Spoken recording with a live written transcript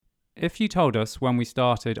If you told us when we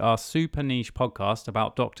started our super niche podcast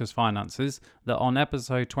about doctors' finances that on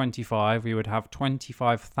episode 25 we would have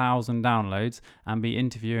 25,000 downloads and be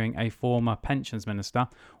interviewing a former pensions minister,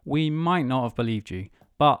 we might not have believed you.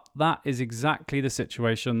 But that is exactly the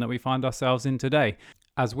situation that we find ourselves in today,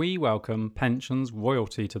 as we welcome pensions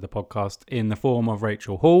royalty to the podcast in the form of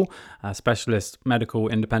Rachel Hall, a specialist medical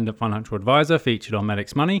independent financial advisor featured on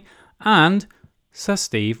Medics Money, and Sir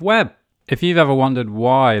Steve Webb. If you've ever wondered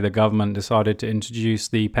why the government decided to introduce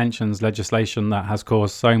the pensions legislation that has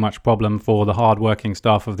caused so much problem for the hard-working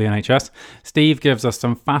staff of the NHS, Steve gives us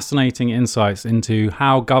some fascinating insights into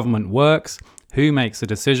how government works, who makes the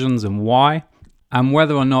decisions and why, and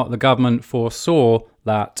whether or not the government foresaw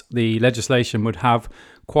that the legislation would have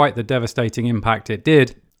quite the devastating impact it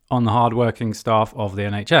did on the hard-working staff of the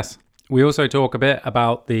NHS. We also talk a bit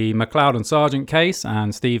about the McLeod and Sargent case,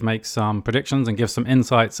 and Steve makes some predictions and gives some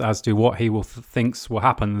insights as to what he thinks will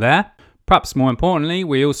happen there. Perhaps more importantly,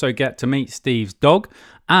 we also get to meet Steve's dog,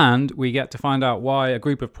 and we get to find out why a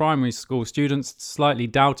group of primary school students slightly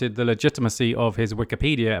doubted the legitimacy of his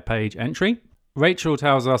Wikipedia page entry. Rachel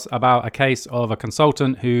tells us about a case of a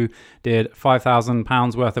consultant who did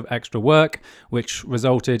 £5,000 worth of extra work, which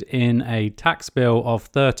resulted in a tax bill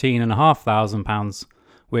of £13,500,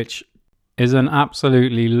 which is an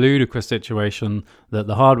absolutely ludicrous situation that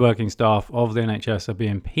the hardworking staff of the NHS are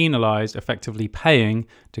being penalised, effectively paying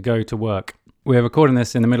to go to work. We're recording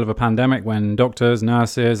this in the middle of a pandemic when doctors,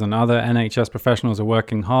 nurses and other NHS professionals are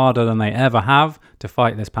working harder than they ever have to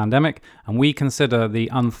fight this pandemic, and we consider the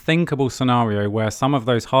unthinkable scenario where some of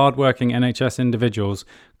those hardworking NHS individuals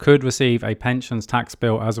could receive a pensions tax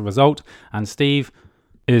bill as a result, and Steve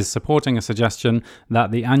is supporting a suggestion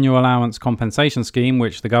that the annual allowance compensation scheme,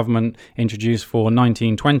 which the government introduced for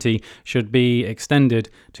 1920, should be extended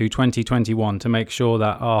to 2021 to make sure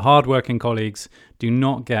that our hardworking colleagues do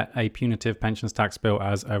not get a punitive pensions tax bill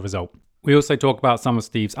as a result. We also talk about some of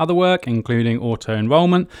Steve's other work, including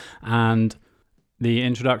auto-enrollment and the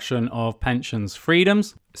introduction of pensions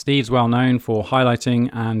freedoms. Steve's well known for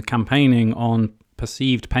highlighting and campaigning on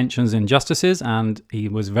perceived pensions injustices, and he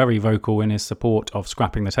was very vocal in his support of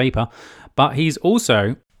scrapping the taper. But he's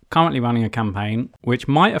also currently running a campaign which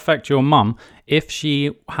might affect your mum if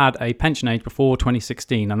she had a pension age before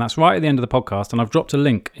 2016, and that's right at the end of the podcast, and I've dropped a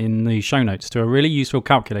link in the show notes to a really useful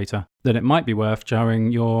calculator that it might be worth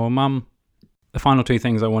showing your mum. The final two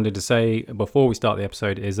things I wanted to say before we start the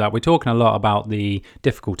episode is that we're talking a lot about the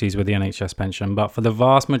difficulties with the NHS pension, but for the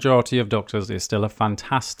vast majority of doctors, it's still a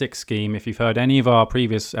fantastic scheme. If you've heard any of our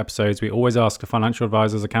previous episodes, we always ask the financial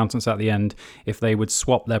advisors, accountants at the end if they would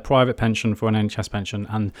swap their private pension for an NHS pension,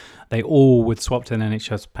 and they all would swap to an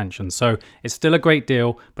NHS pension. So it's still a great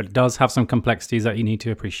deal, but it does have some complexities that you need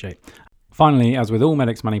to appreciate. Finally, as with all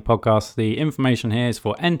Medics Money podcasts, the information here is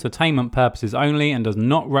for entertainment purposes only and does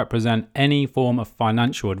not represent any form of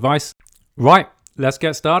financial advice. Right, let's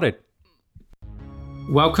get started.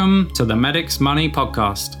 Welcome to the Medics Money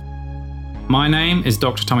podcast. My name is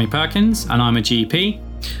Dr. Tommy Perkins and I'm a GP.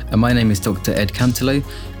 And my name is Dr. Ed Cantelo,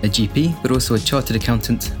 a GP, but also a chartered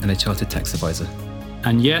accountant and a chartered tax advisor.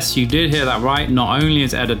 And yes, you did hear that right. Not only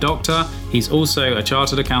is Ed a doctor, he's also a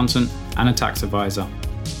chartered accountant and a tax advisor.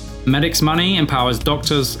 Medics Money empowers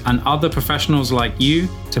doctors and other professionals like you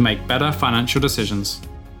to make better financial decisions.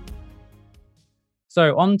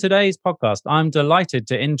 So on today's podcast, I'm delighted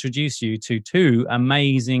to introduce you to two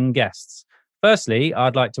amazing guests. Firstly,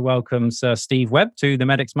 I'd like to welcome Sir Steve Webb to the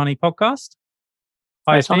Medics Money podcast.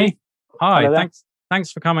 Hi, Steve. Hi,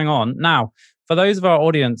 thanks for coming on. Now, for those of our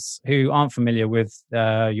audience who aren't familiar with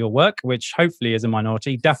your work, which hopefully is a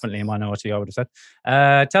minority, definitely a minority, I would have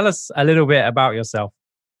said, tell us a little bit about yourself.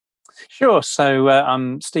 Sure. So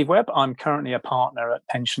I'm Steve Webb. I'm currently a partner at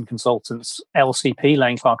Pension Consultants LCP,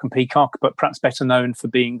 Lane Clark and Peacock, but perhaps better known for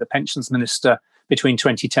being the pensions minister between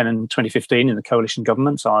 2010 and 2015 in the coalition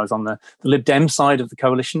government. So I was on the Lib Dem side of the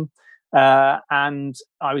coalition. And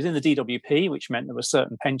I was in the DWP, which meant there were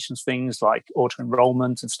certain pensions things like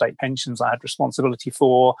auto-enrollment and state pensions I had responsibility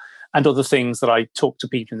for, and other things that I talked to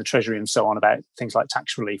people in the Treasury and so on about, things like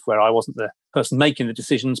tax relief, where I wasn't the person making the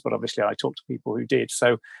decisions, but obviously I talked to people who did.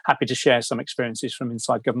 So happy to share some experiences from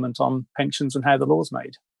inside government on pensions and how the law's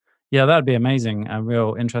made. Yeah, that'd be amazing. A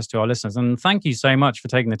real interest to our listeners. And thank you so much for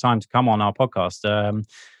taking the time to come on our podcast.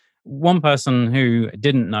 One person who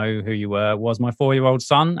didn't know who you were was my 4-year-old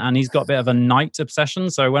son, and he's got a bit of a knight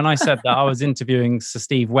obsession. So when I said that I was interviewing Sir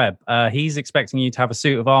Steve Webb, he's expecting you to have a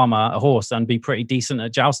suit of armour, a horse, and be pretty decent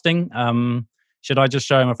at jousting. Should I just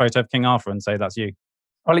show him a photo of King Arthur and say that's you?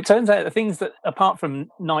 Well, it turns out the things that, apart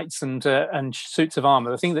from knights and suits of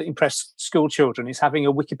armour, the thing that impress school children is having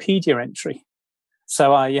a Wikipedia entry.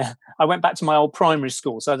 So I went back to my old primary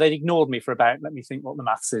school. So they'd ignored me for about, let me think what the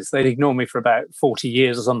maths is. They'd ignored me for about 40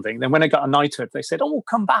 years or something. Then when I got a knighthood, they said, oh,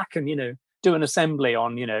 come back and, do an assembly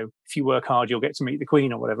on, if you work hard, you'll get to meet the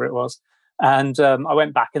Queen or whatever it was. And I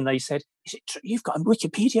went back and they said, is it true? You've got a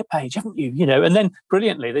Wikipedia page, haven't you? And then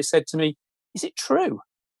brilliantly, they said to me, is it true?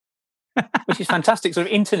 Which is fantastic, sort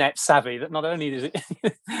of internet savvy, that not only is it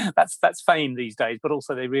that's fame these days, but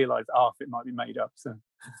also they realise half it might be made up. So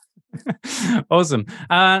awesome.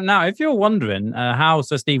 Now, if you're wondering how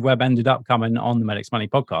Sir Steve Webb ended up coming on the Medics Money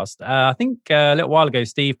podcast, I think a little while ago,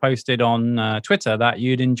 Steve posted on Twitter that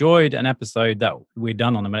you'd enjoyed an episode that we'd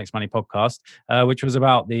done on the Medics Money podcast, which was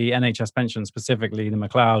about the NHS pension, specifically the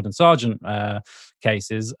McLeod and Sargent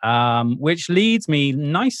cases, which leads me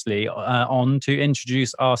nicely on to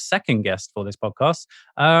introduce our second guest for this podcast,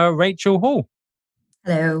 Rachel Hall.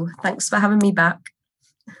 Hello. Thanks for having me back.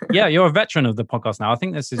 Yeah, you're a veteran of the podcast now. I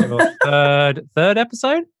think this is your third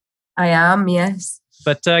episode. I am, yes.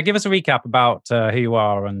 But give us a recap about who you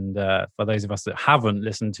are, and for those of us that haven't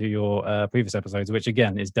listened to your previous episodes, which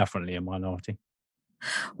again is definitely a minority.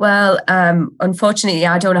 Well, unfortunately,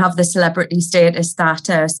 I don't have the celebrity status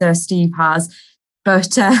that Sir Steve has,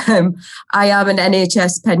 but I am an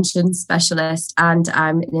NHS pension specialist and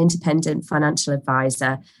I'm an independent financial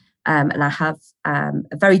advisor. And I have a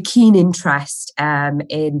very keen interest in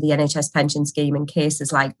the NHS pension scheme and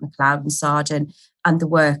cases like McLeod and Sargent and the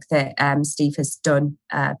work that Steve has done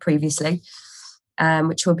previously,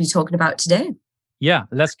 which we'll be talking about today. Yeah,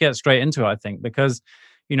 let's get straight into it, I think, because,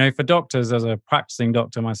 for doctors, as a practicing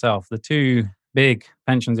doctor myself, the two big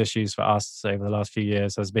pensions issues for us over the last few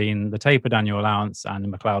years has been the tapered annual allowance and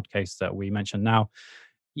the McLeod case that we mentioned now.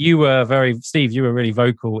 Steve, you were really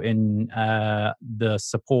vocal in the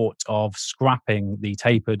support of scrapping the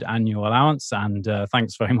tapered annual allowance. And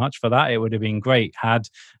thanks very much for that. It would have been great had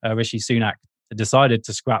Rishi Sunak decided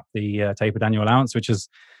to scrap the tapered annual allowance, which has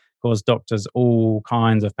caused doctors all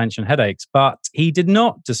kinds of pension headaches. But he did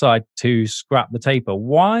not decide to scrap the taper.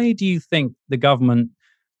 Why do you think the government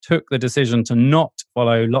took the decision to not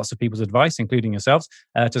follow lots of people's advice, including yourselves,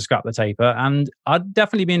 to scrap the taper? And I'd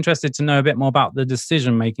definitely be interested to know a bit more about the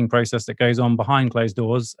decision-making process that goes on behind closed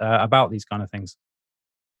doors about these kind of things.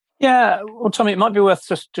 Yeah, well, Tommy, it might be worth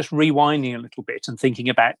just rewinding a little bit and thinking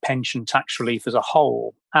about pension tax relief as a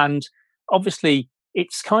whole. And obviously,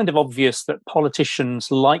 it's kind of obvious that politicians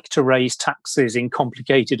like to raise taxes in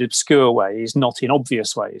complicated, obscure ways, not in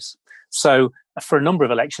obvious ways. So for a number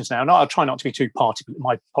of elections now, and I'll try not to be too party,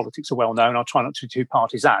 my politics are well known, I'll try not to be too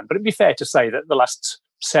partisan, but it'd be fair to say that the last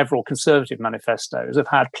several Conservative manifestos have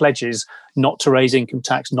had pledges not to raise income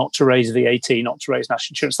tax, not to raise VAT, not to raise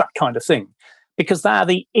national insurance, that kind of thing. Because they are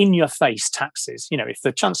the in-your-face taxes. If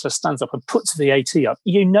the Chancellor stands up and puts VAT up,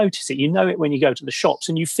 you notice it. You know it when you go to the shops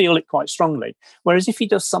and you feel it quite strongly. Whereas if he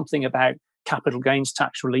does something about capital gains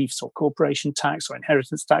tax reliefs or corporation tax or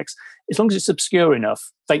inheritance tax, as long as it's obscure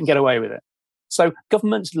enough, they can get away with it. So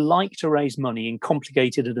governments like to raise money in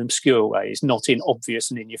complicated and obscure ways, not in obvious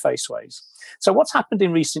and in-your-face ways. So what's happened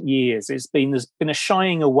in recent years is there's been a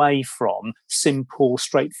shying away from simple,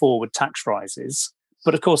 straightforward tax rises.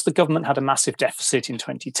 But of course, the government had a massive deficit in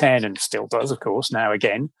 2010 and still does, of course, now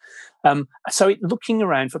again. So looking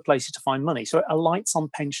around for places to find money. So it alights on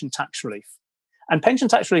pension tax relief. And pension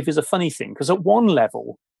tax relief is a funny thing because at one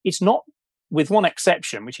level, it's not, with one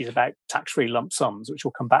exception, which is about tax-free lump sums, which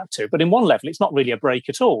we'll come back to. But in one level, it's not really a break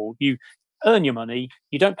at all. You earn your money,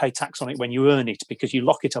 you don't pay tax on it when you earn it because you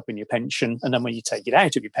lock it up in your pension. And then when you take it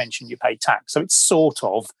out of your pension, you pay tax. So it's sort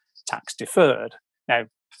of tax deferred. Now,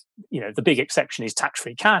 the big exception is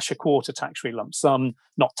tax-free cash, a quarter tax-free lump sum,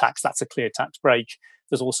 not tax. That's a clear tax break.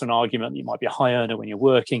 There's also an argument that you might be a high earner when you're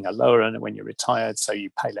working, a lower earner when you're retired, so you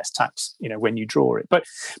pay less tax, when you draw it. But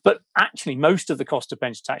actually, most of the cost of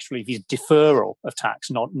pension tax relief is deferral of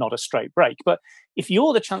tax, not a straight break. But if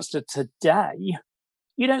you're the Chancellor today,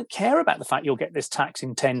 you don't care about the fact you'll get this tax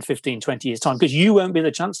in 10, 15, 20 years' time because you won't be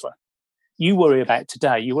the Chancellor. You worry about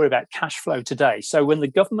today. You worry about cash flow today. So when the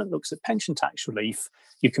government looks at pension tax relief,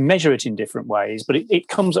 you can measure it in different ways, but it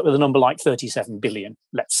comes up with a number like 37 billion,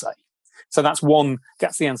 let's say. So that's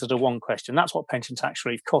the answer to one question. That's what pension tax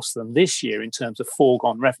relief costs them this year in terms of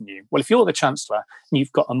foregone revenue. Well, if you're the Chancellor and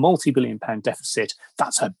you've got a multi-billion pound deficit,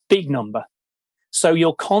 that's a big number. So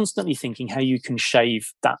you're constantly thinking how you can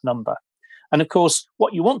shave that number. And of course,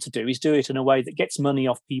 what you want to do is do it in a way that gets money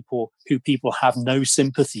off people who people have no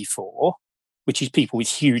sympathy for, which is people with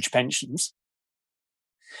huge pensions.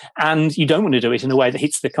 And you don't want to do it in a way that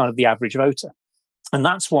hits the average voter. And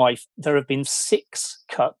that's why there have been 6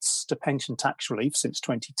 cuts to pension tax relief since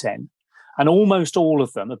 2010. And almost all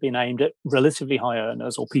of them have been aimed at relatively high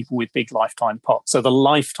earners or people with big lifetime pots. So the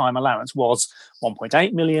lifetime allowance was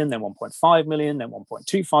 1.8 million, then 1.5 million, then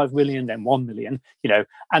 1.25 million, then 1 million,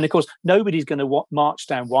 And of course, nobody's going to march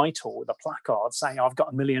down Whitehall with a placard saying, I've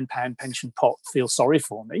got £1 million pension pot, feel sorry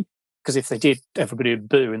for me. Because if they did, everybody would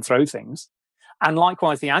boo and throw things. And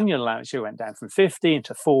likewise, the annual allowance went down from 50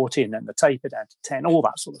 into 40, and then the taper down to 10, all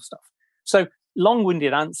that sort of stuff. So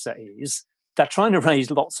long-winded answer is they're trying to raise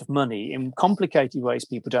lots of money in complicated ways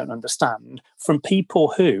people don't understand from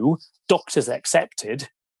people who doctors accepted,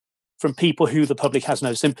 from people who the public has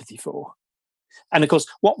no sympathy for. And of course,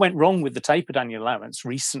 what went wrong with the tapered annual allowance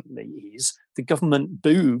recently is the government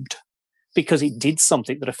boobed because it did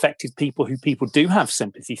something that affected people who people do have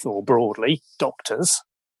sympathy for broadly, doctors.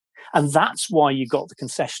 And that's why you got the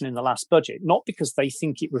concession in the last budget, not because they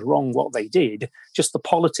think it was wrong what they did, just the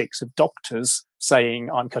politics of doctors saying,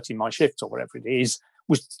 I'm cutting my shifts or whatever it is,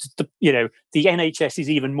 was, the NHS is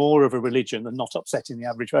even more of a religion than not upsetting the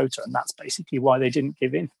average voter. And that's basically why they didn't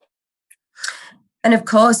give in. And of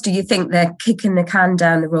course, do you think they're kicking the can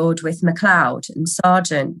down the road with McLeod and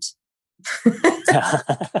Sargent?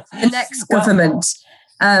 The next government,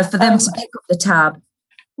 for them to pick up the tab?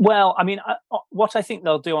 Well, I mean, what I think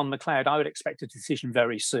they'll do on McLeod, I would expect a decision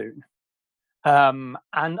very soon. And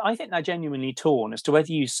I think they're genuinely torn as to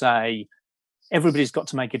whether you say everybody's got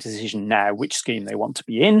to make a decision now which scheme they want to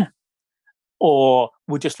be in, or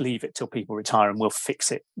we'll just leave it till people retire and we'll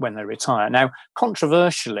fix it when they retire. Now,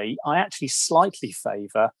 controversially, I actually slightly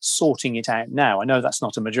favour sorting it out now. I know that's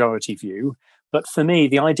not a majority view, but for me,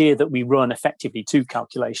 the idea that we run effectively two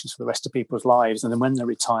calculations for the rest of people's lives, and then when they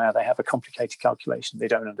retire, they have a complicated calculation they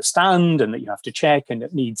don't understand and that you have to check, and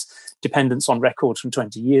it needs dependence on records from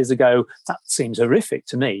 20 years ago, that seems horrific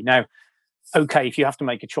to me. Now, okay, if you have to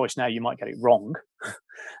make a choice now, you might get it wrong.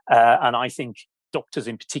 And I think doctors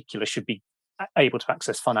in particular should be able to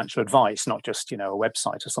access financial advice, not just, a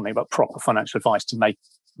website or something, but proper financial advice to make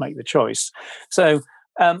the choice. So,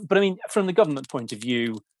 but I mean, from the government point of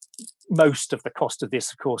view, most of the cost of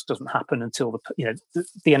this, of course, doesn't happen until the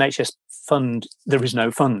NHS fund, there is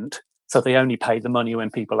no fund. So they only pay the money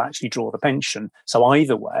when people actually draw the pension. So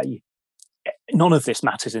either way, none of this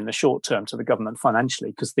matters in the short term to the government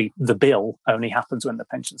financially, because the bill only happens when the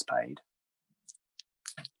pension's paid.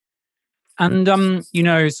 And,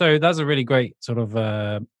 so that's a really great sort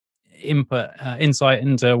of insight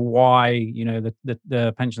into why,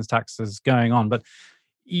 the pensions tax is going on. But,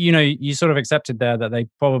 you sort of accepted there that they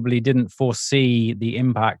probably didn't foresee the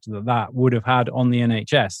impact that would have had on the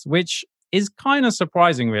NHS, which is kind of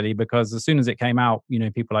surprising, really, because as soon as it came out,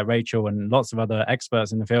 people like Rachel and lots of other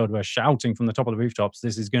experts in the field were shouting from the top of the rooftops,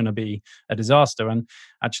 this is going to be a disaster. And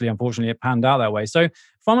actually, unfortunately, it panned out that way. So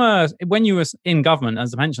when you were in government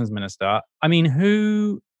as the pensions minister, I mean,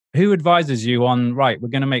 who advises you on, right, we're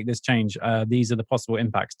going to make this change, these are the possible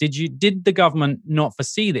impacts? Did the government not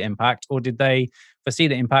foresee the impact, or did they foresee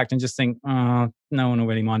the impact and just think, no one will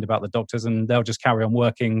really mind about the doctors and they'll just carry on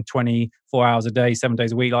working 24 hours a day, 7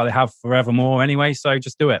 days a week like they have forevermore anyway, so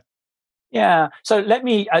just do it? Yeah. So let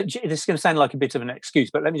me, this is going to sound like a bit of an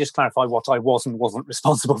excuse, but let me just clarify what I was and wasn't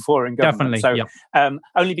responsible for in government. Definitely. So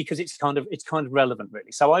only because it's kind of relevant,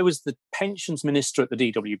 really. So I was the pensions minister at the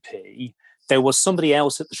DWP. There was somebody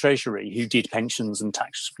else at the Treasury who did pensions and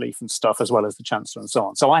tax relief and stuff, as well as the Chancellor and so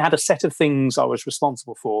on. So I had a set of things I was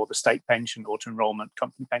responsible for: the state pension, auto-enrolment,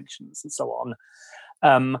 company pensions, and so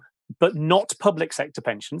on. But not public sector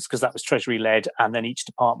pensions, because that was Treasury-led, and then each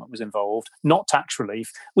department was involved. Not tax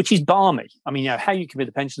relief, which is balmy. I mean, how you can be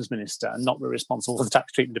the pensions minister and not be responsible for the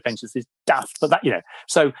tax treatment of pensions is daft. But that,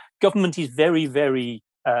 so government is very, very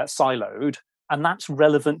siloed, and that's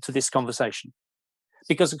relevant to this conversation.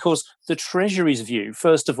 Because, of course, the Treasury's view,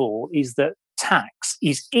 first of all, is that tax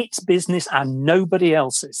is its business and nobody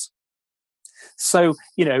else's. So,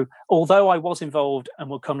 although I was involved, and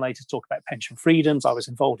we'll come later to talk about pension freedoms, I was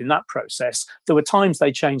involved in that process, there were times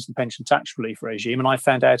they changed the pension tax relief regime and I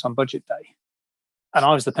found out on budget day. And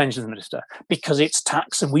I was the pensions minister, because it's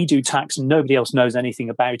tax and we do tax and nobody else knows anything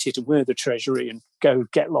about it, and we're the Treasury and go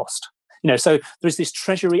get lost. So there's this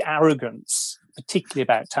Treasury arrogance, particularly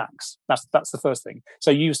about tax. That's the first thing.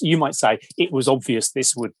 So you might say it was obvious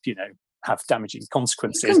this would, have damaging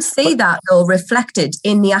consequences. You can see that though reflected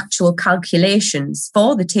in the actual calculations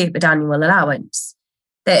for the tapered annual allowance.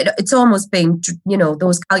 That it's almost been,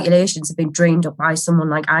 those calculations have been dreamed up by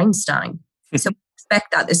someone like Einstein. So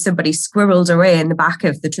expect that there's somebody squirreled away in the back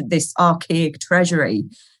of this archaic Treasury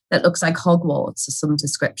that looks like Hogwarts or some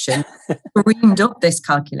description, dreamed up this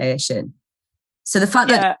calculation. So the fact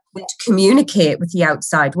that they communicate with the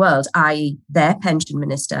outside world, i.e. their pension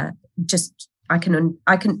minister, just, I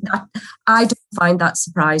don't find that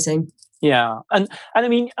surprising. Yeah, and I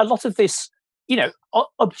mean, a lot of this,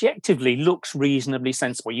 objectively looks reasonably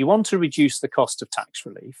sensible. You want to reduce the cost of tax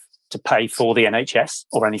relief to pay for the NHS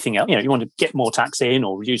or anything else. You want to get more tax in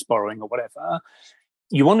or reduce borrowing or whatever.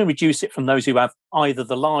 You want to reduce it from those who have either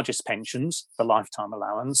the largest pensions, the lifetime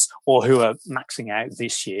allowance, or who are maxing out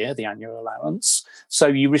this year, the annual allowance. So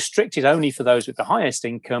you restrict it only for those with the highest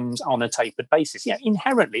incomes on a tapered basis.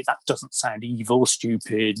 Inherently, that doesn't sound evil,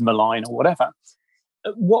 stupid, malign, or whatever.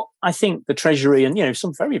 What I think the Treasury and,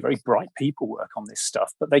 some very, very bright people work on this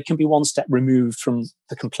stuff, but they can be one step removed from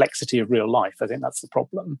the complexity of real life. I think that's the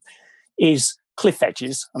problem, is cliff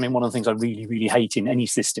edges. I mean, one of the things I really, really hate in any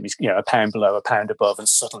system is, a pound below, a pound above, and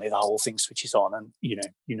suddenly the whole thing switches on. And, you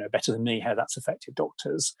know better than me how that's affected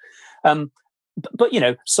doctors. But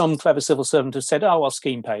some clever civil servant has said, oh, well,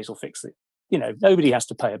 scheme pays will fix it. Nobody has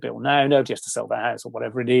to pay a bill now. Nobody has to sell their house or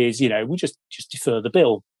whatever it is. We just defer the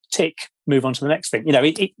bill, tick, move on to the next thing.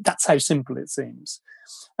 That's how simple it seems.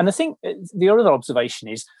 And I think the other observation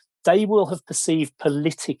is they will have perceived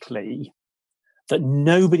politically that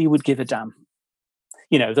nobody would give a damn.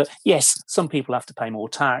 That yes, some people have to pay more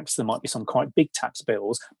tax. There might be some quite big tax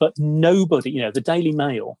bills, but nobody, the Daily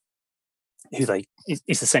Mail, is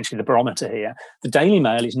essentially the barometer here. The Daily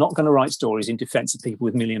Mail is not going to write stories in defence of people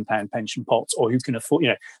with £1 million pension pots or who can afford,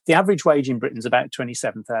 the average wage in Britain is about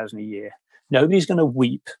 27,000 a year. Nobody's going to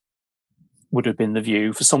weep, would have been the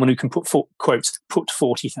view, for someone who can put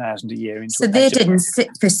 40,000 a year into. So they didn't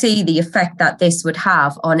foresee the effect that this would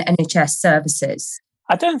have on NHS services.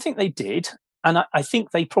 I don't think they did. And I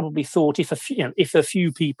think they probably thought if a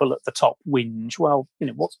few people at the top whinge, well,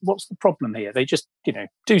 what's the problem here? They just,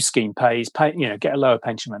 do scheme pays, get a lower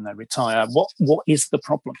pension when they retire. What is the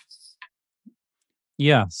problem?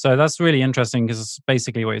 Yeah, so that's really interesting because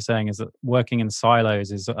basically what you're saying is that working in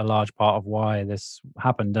silos is a large part of why this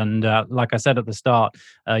happened. And like I said at the start,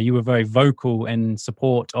 you were very vocal in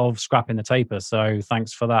support of scrapping the taper. So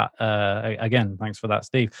thanks for that. Again, thanks for that,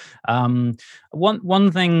 Steve.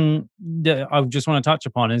 One thing that I just want to touch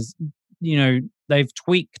upon is, they've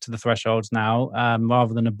tweaked the thresholds now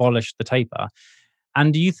rather than abolished the taper.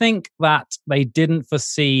 And do you think that they didn't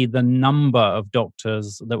foresee the number of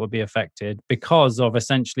doctors that would be affected because of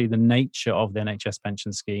essentially the nature of the NHS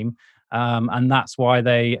pension scheme? And that's why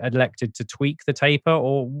they elected to tweak the taper?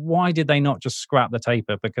 Or why did they not just scrap the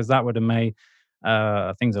taper? Because that would have made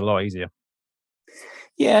things a lot easier.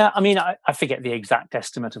 Yeah, I mean, I forget the exact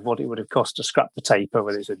estimate of what it would have cost to scrap the taper,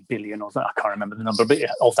 whether it's $1 billion or I can't remember the number, but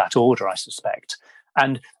of that order, I suspect.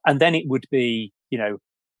 And then it would be,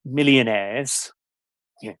 millionaires,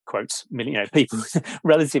 quotes, people with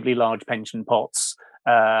relatively large pension pots,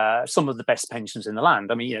 some of the best pensions in the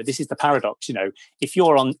land. I mean, this is the paradox. If you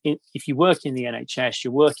work in the NHS,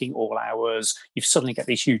 you're working all hours, you suddenly get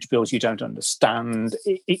these huge bills you don't understand.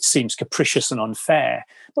 It seems capricious and unfair.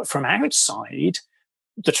 But from outside,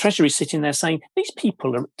 the Treasury is sitting there saying, these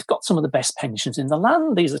people have got some of the best pensions in the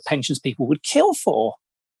land. These are pensions people would kill for.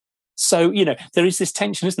 So, there is this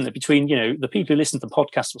tension, isn't there, between, the people who listen to the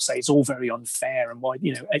podcast will say it's all very unfair and why,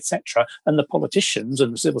 etc. And the politicians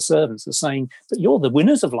and the civil servants are saying, but you're the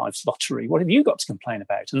winners of life's lottery. What have you got to complain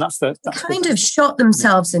about? And they kind of shot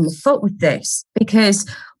themselves in the foot with this, because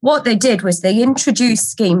what they did was they introduced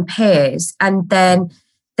scheme pays and then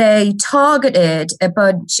they targeted a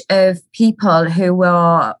bunch of people who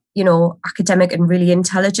were, academic and really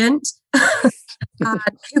intelligent and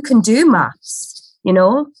who can do maths.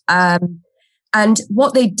 And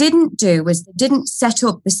what they didn't do was they didn't set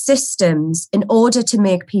up the systems in order to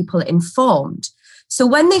make people informed. So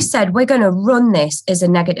when they said, we're going to run this as a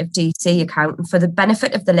negative DC account, and for the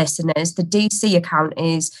benefit of the listeners, the DC account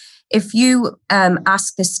is if you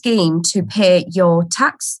ask the scheme to pay your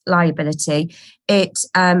tax liability, it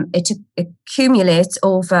accumulates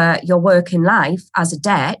over your working life as a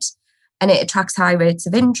debt and it attracts high rates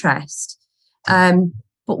of interest.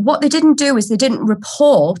 But what they didn't do is they didn't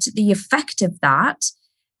report the effect of that.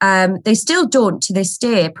 They still don't, to this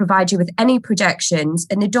day, provide you with any projections,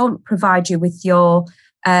 and they don't provide you with your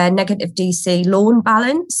negative DC loan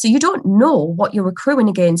balance. So you don't know what you're accruing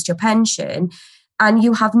against your pension, and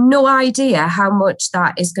you have no idea how much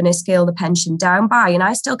that is going to scale the pension down by. And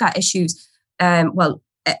I still get issues,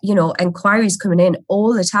 inquiries coming in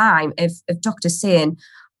all the time of doctors saying,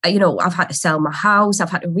 I've had to sell my house, I've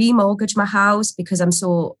had to remortgage my house because I'm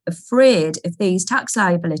so afraid of these tax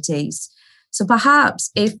liabilities. So perhaps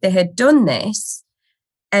if they had done this,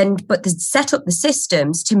 but they set up the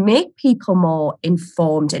systems to make people more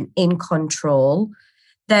informed and in control,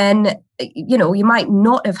 then, you might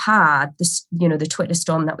not have had this, the Twitter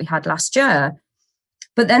storm that we had last year.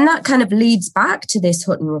 But then that kind of leads back to this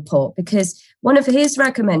Hutton report, because one of his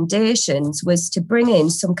recommendations was to bring in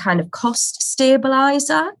some kind of cost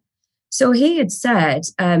stabilizer. So he had said,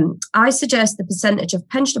 I suggest the percentage of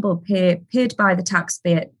pensionable pay paid by the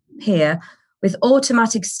taxpayer with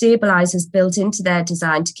automatic stabilizers built into their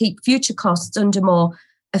design to keep future costs under more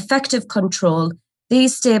effective control.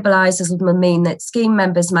 These stabilizers will mean that scheme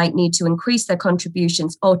members might need to increase their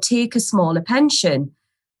contributions or take a smaller pension.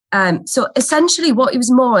 So essentially what he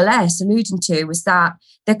was more or less alluding to was that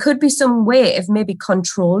there could be some way of maybe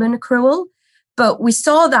controlling accrual. But we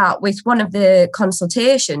saw that with one of the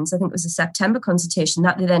consultations, I think it was a September consultation,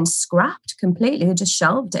 that they then scrapped completely, they just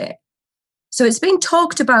shelved it. So it's been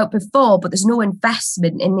talked about before, but there's no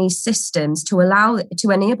investment in these systems to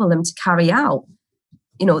enable them to carry out,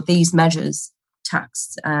 these measures,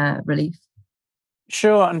 tax relief.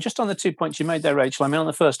 Sure. And just on the 2 points you made there, Rachel, I mean, on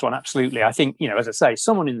the first one, absolutely. I think, as I say,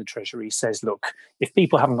 someone in the Treasury says, look, if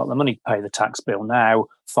people haven't got the money to pay the tax bill now,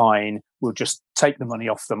 fine, we'll just take the money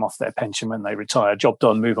off their pension when they retire. Job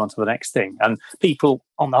done, move on to the next thing. And people,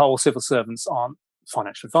 on the whole, civil servants aren't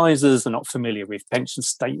financial advisors. They're not familiar with pension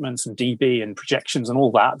statements and DB and projections and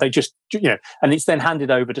all that. They just, and it's then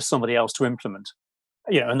handed over to somebody else to implement.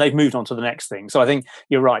 And they've moved on to the next thing. So I think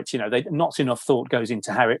you're right. Not enough thought goes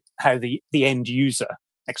into how the end user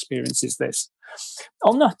experiences this.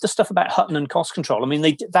 On the stuff about Hutton and cost control, I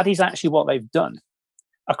mean, that is actually what they've done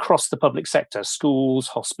across the public sector: schools,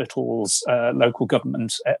 hospitals, local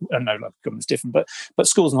government. No, local government's different, but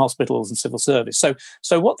schools and hospitals and civil service.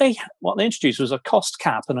 So what they introduced was a cost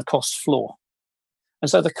cap and a cost floor. And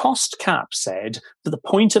so the cost cap said that the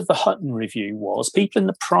point of the Hutton review was people in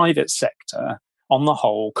the private sector, on the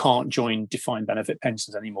whole, can't join defined benefit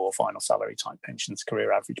pensions anymore, final salary type pensions,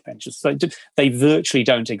 career average pensions. So they virtually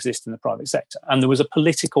don't exist in the private sector. And there was a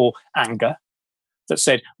political anger that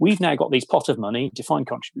said, we've now got these pot of money, defined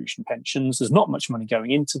contribution pensions. There's not much money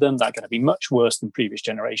going into them. They're going to be much worse than previous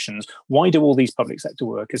generations. Why do all these public sector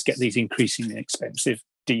workers get these increasingly expensive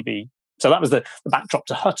DB? So that was the backdrop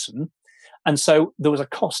to Hutton. And so there was a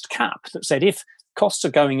cost cap that said if costs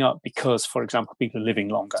are going up because, for example, people are living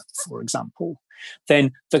longer, for example,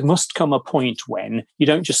 then there must come a point when you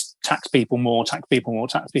don't just tax people more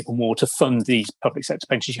to fund these public sector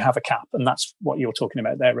pensions. You have a cap. And that's what you're talking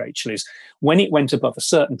about there, Rachel, is when it went above a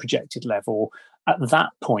certain projected level, at that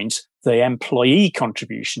point, the employee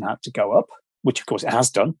contribution had to go up, which of course it has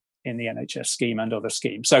done in the NHS scheme and other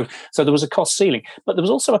schemes. So there was a cost ceiling, but there was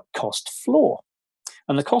also a cost floor.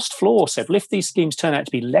 And the cost floor said, well, if these schemes turn out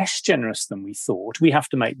to be less generous than we thought, we have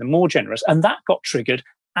to make them more generous. And that got triggered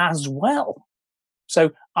as well.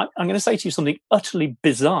 So I'm going to say to you something utterly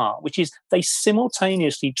bizarre, which is they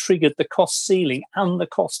simultaneously triggered the cost ceiling and the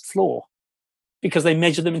cost floor because they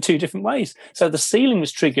measured them in two different ways. So the ceiling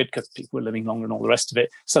was triggered because people were living longer and all the rest of it.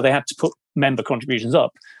 So they had to put member contributions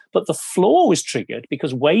up. But the floor was triggered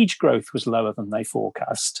because wage growth was lower than they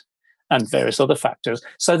forecast and various other factors.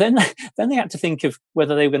 So then they had to think of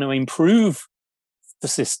whether they were going to improve the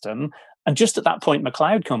system. And just at that point,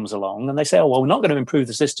 McLeod comes along and they say, oh, well, we're not going to improve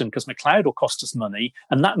the system because McLeod will cost us money.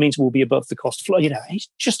 And that means we'll be above the cost floor. It's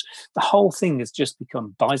just, the whole thing has just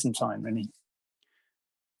become Byzantine, really.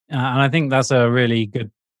 And I think that's a really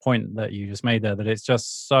good point that you just made there, that it's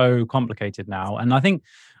just so complicated now. And I think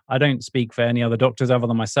I don't speak for any other doctors other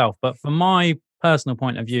than myself, but from my personal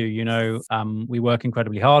point of view, we work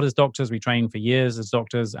incredibly hard as doctors. We train for years as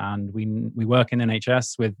doctors, and we work in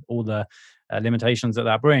NHS with all the limitations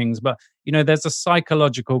that brings. But, there's a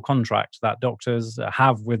psychological contract that doctors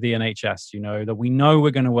have with the NHS, that we know we're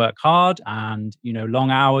going to work hard and, long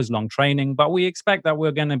hours, long training, but we expect that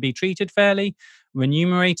we're going to be treated fairly,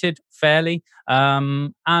 remunerated fairly.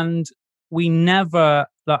 And we never,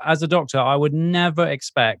 as a doctor, I would never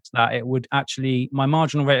expect that it would actually, my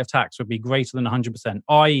marginal rate of tax would be greater than 100%,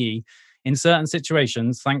 i.e., in certain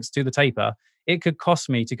situations, thanks to the taper, it could cost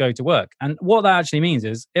me to go to work. And what that actually means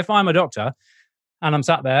is if I'm a doctor and I'm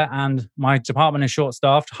sat there and my department is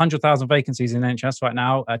short-staffed, 100,000 vacancies in NHS right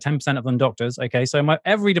now, 10% of them doctors. Okay, so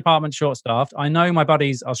every department's short-staffed. I know my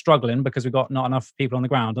buddies are struggling because we've got not enough people on the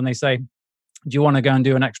ground. And they say, do you want to go and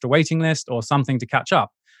do an extra waiting list or something to catch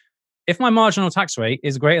up? If my marginal tax rate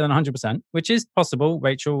is greater than 100%, which is possible,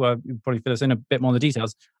 Rachel, you probably fill us in a bit more on the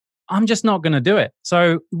details, I'm just not going to do it.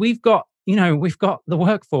 So we've got the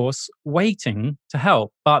workforce waiting to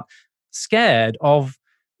help, but scared of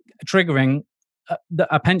triggering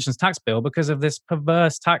a pensions tax bill because of this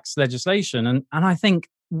perverse tax legislation. And I think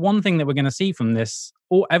one thing that we're going to see from this,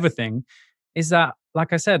 or everything, is that,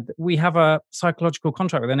 like I said, we have a psychological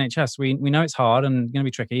contract with NHS. We know it's hard and going to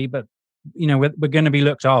be tricky, but we're going to be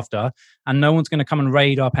looked after, and no one's going to come and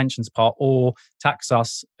raid our pensions pot or tax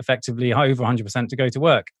us effectively over 100% to go to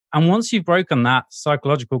work. And once you've broken that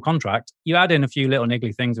psychological contract, you add in a few little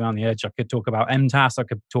niggly things around the edge. I could talk about MTAS. I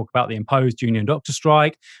could talk about the imposed union doctor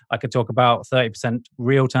strike. I could talk about 30%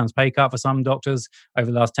 real terms pay cut for some doctors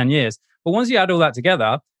over the last 10 years. But once you add all that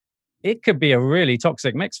together, it could be a really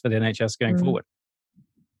toxic mix for the NHS going forward.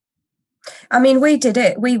 I mean, we did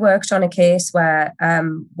it. We worked on a case where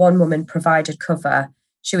one woman provided cover.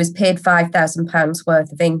 She was paid £5,000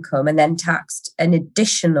 worth of income and then taxed an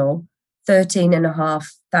additional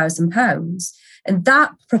 £13,500. And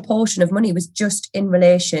that proportion of money was just in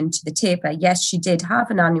relation to the taper. Yes, she did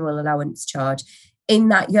have an annual allowance charge in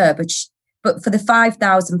that year, but for the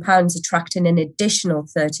 £5,000 attracting an additional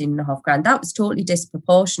 £13,500, that was totally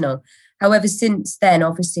disproportional. However, since then,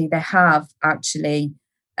 obviously, they have actually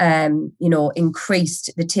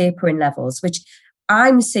increased the tapering levels, which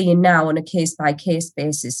I'm seeing now on a case-by-case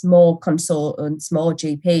basis, more consultants, more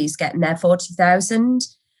GPs getting their 40,000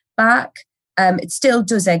 back. It still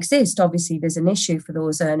does exist. Obviously, there's an issue for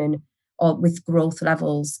those earning or with growth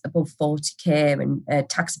levels above 40k and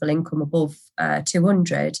taxable income above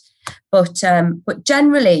 200. But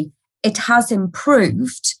generally, it has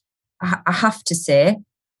improved, I have to say.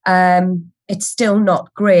 It's still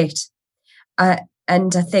not great.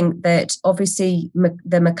 And I think that obviously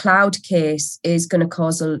the McLeod case is going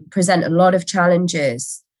to present a lot of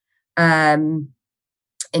challenges in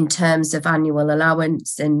terms of annual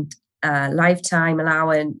allowance and lifetime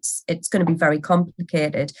allowance. It's going to be very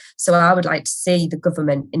complicated. So I would like to see the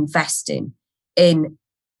government investing in,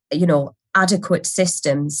 adequate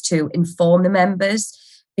systems to inform the members,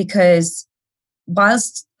 because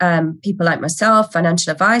whilst people like myself,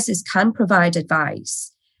 financial advisors, can provide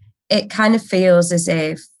advice, it kind of feels as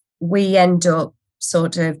if we end up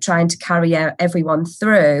sort of trying to carry everyone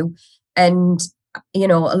through. And, a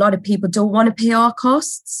lot of people don't want to pay our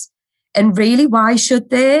costs. And really, why should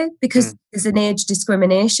they? Because there's an age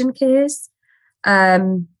discrimination case.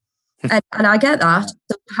 And I get that.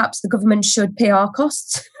 So perhaps the government should pay our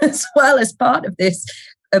costs as well as part of this.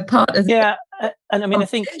 And I mean, I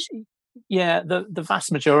think... Yeah, the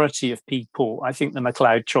vast majority of people, I think the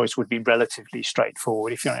McLeod choice would be relatively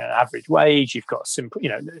straightforward. If you're on an average wage, you've got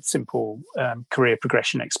simple career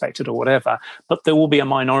progression expected or whatever. But there will be a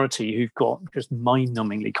minority who've got just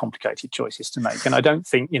mind-numbingly complicated choices to make. And I don't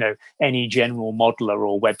think, any general modeler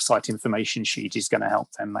or website information sheet is going to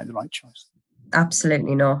help them make the right choice.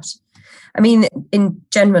 Absolutely not. I mean,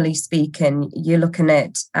 generally speaking, you're looking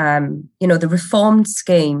at, the reformed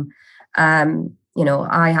scheme. I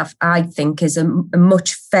think is a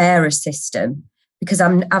much fairer system, because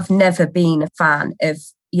I've never been a fan of,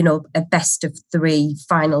 a best of three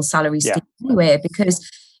final salary scheme anyway, because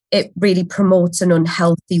it really promotes an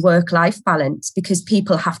unhealthy work-life balance, because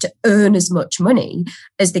people have to earn as much money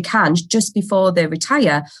as they can just before they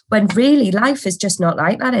retire, when really life is just not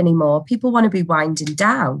like that anymore. People want to be winding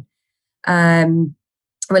down.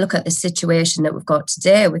 We look at the situation that we've got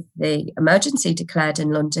today with the emergency declared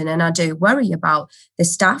in London, and I do worry about the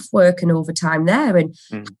staff working overtime there, and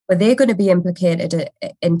are they going to be implicated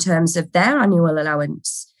in terms of their annual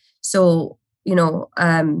allowance? So,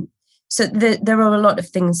 there are a lot of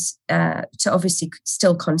things to obviously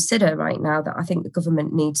still consider right now that I think the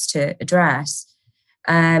government needs to address.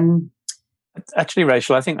 Actually,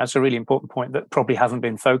 Rachel, I think that's a really important point that probably hasn't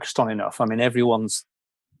been focused on enough. I mean, everyone's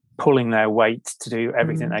pulling their weight to do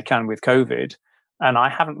everything they can with COVID. And I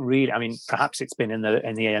haven't really, perhaps it's been in the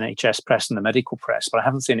NHS press and the medical press, but I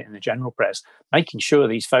haven't seen it in the general press, making sure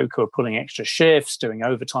these folk who are pulling extra shifts, doing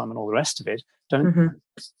overtime and all the rest of it, don't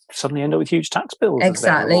suddenly end up with huge tax bills.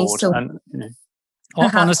 Exactly. So perhaps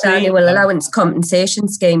honestly, the annual allowance compensation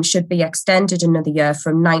scheme should be extended another year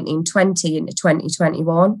from 1920 into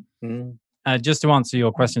 2021. Just to answer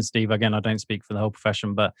your question, Steve, again, I don't speak for the whole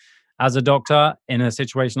profession, but as a doctor in a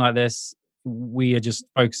situation like this, we are just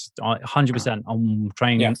focused on 100% on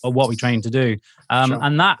training or what we train to do.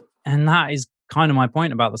 And that is kind of my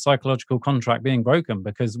point about the psychological contract being broken,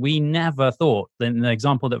 because we never thought, in the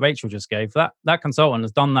example that Rachel just gave, that consultant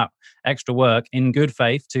has done that extra work in good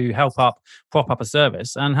faith to help prop up a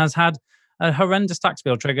service, and has had a horrendous tax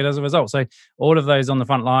bill triggered as a result. So all of those on the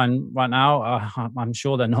front line right now, I'm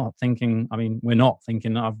sure they're not thinking, we're not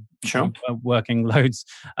thinking of working loads.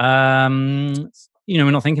 We're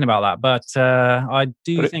not thinking about that. But I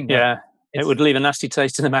do think it would leave a nasty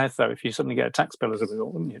taste in the mouth, though, if you suddenly get a tax bill as a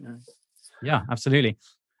result, wouldn't you? Yeah, absolutely.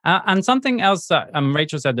 And something else that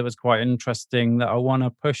Rachel said that was quite interesting that I want to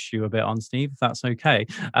push you a bit on, Steve, if that's okay.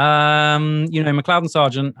 McLeod and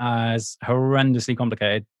Sargent is horrendously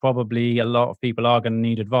complicated. Probably a lot of people are going to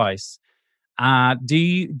need advice. Do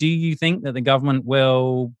you think that the government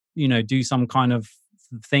will, do some kind of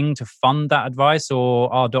thing to fund that advice,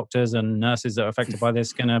 or are doctors and nurses that are affected by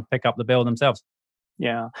this going to pick up the bill themselves?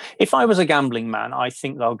 Yeah. If I was a gambling man, I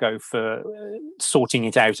think they'll go for sorting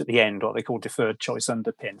it out at the end, what they call deferred choice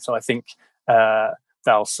underpin. So I think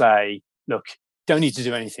they'll say, look, don't need to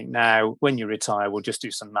do anything now. When you retire, we'll just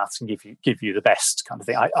do some maths and give you the best kind of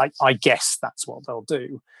thing. I guess that's what they'll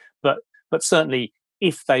do. But certainly,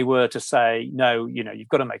 if they were to say, no, you've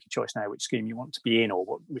got to make a choice now which scheme you want to be in,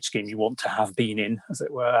 or which scheme you want to have been in, as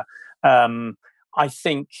it were. I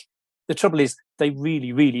think the trouble is they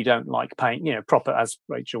really, really don't like paying, proper, as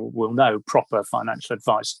Rachel will know, proper financial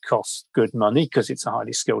advice costs good money because it's a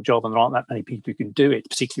highly skilled job and there aren't that many people who can do it,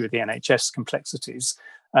 particularly with the NHS complexities.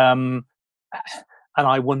 And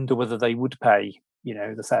I wonder whether they would pay,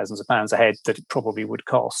 the thousands of pounds a head that it probably would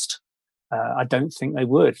cost. I don't think they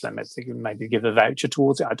would. They maybe give a voucher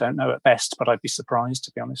towards it. I don't know at best, but I'd be surprised,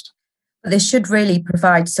 to be honest. They should really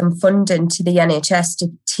provide some funding to the NHS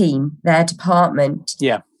team, their department.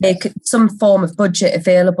 Yeah. Make some form of budget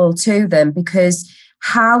available to them, because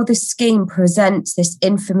how the scheme presents this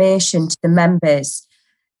information to the members,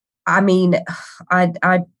 I mean, I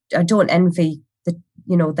don't envy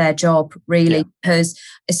their job really, because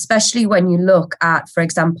especially when you look at, for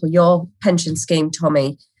example, your pension scheme,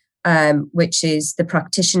 Tommy, which is the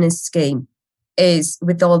practitioners scheme, is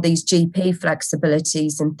with all these GP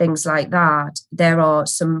flexibilities and things like that, there are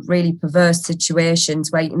some really perverse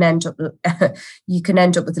situations where you can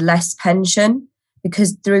end up with less pension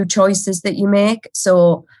because through choices that you make.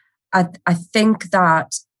 So I think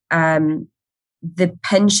that the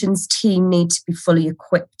pensions team need to be fully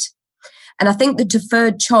equipped. And I think the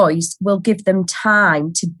deferred choice will give them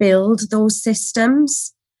time to build those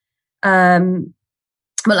systems.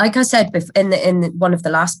 But like I said in one of the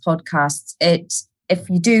last podcasts, if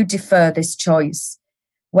you do defer this choice,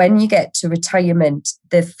 when you get to retirement,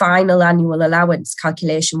 the final annual allowance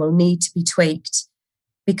calculation will need to be tweaked,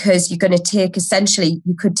 because you're going to take, essentially,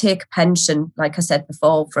 you could take a pension, like I said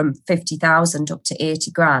before, from 50,000 up to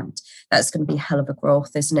 80 grand. That's going to be a hell of a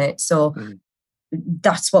growth, isn't it? So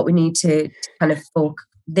that's what we need to kind of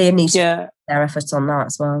they need to their efforts on that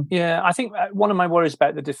as well. Yeah, I think one of my worries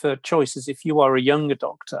about the deferred choice is if you are a younger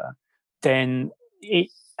doctor, then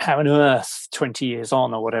how on earth 20 years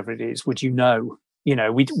on or whatever it is would you know?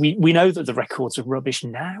 We know that the records are rubbish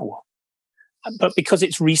now, but because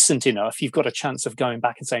it's recent enough, you've got a chance of going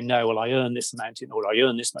back and saying, no, well, I earn this amount or I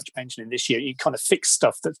earn this much pension in this year. You kind of fix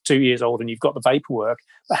stuff that's 2 years old and you've got the paperwork.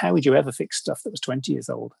 But how would you ever fix stuff that was 20 years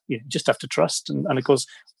old? You just have to trust. And of course,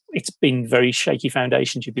 it's been very shaky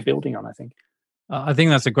foundations you'd be building on, I think. I think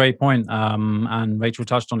that's a great point. And Rachel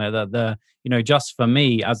touched on it, that just for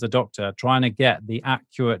me as a doctor, trying to get the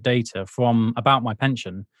accurate data about my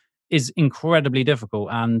pension is incredibly difficult.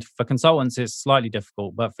 And for consultants, it's slightly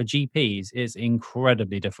difficult, but for GPs, it's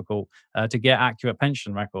incredibly difficult to get accurate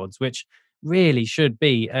pension records, which really should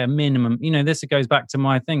be a minimum. This goes back to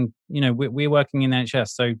my thing. We're working in the NHS,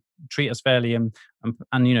 so treat us fairly and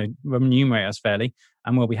remunerate us fairly,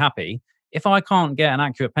 and we'll be happy. If I can't get an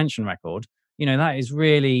accurate pension record, that is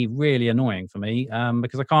really, really annoying for me,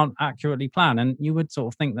 because I can't accurately plan. And you would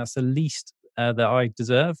sort of think that's the least that I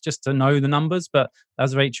deserve, just to know the numbers. But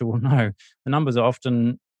as Rachel will know, the numbers are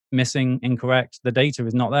often missing, incorrect. The data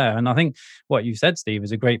is not there. And I think what you said, Steve,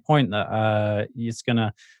 is a great point, that it's going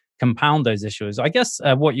to compound those issues. I guess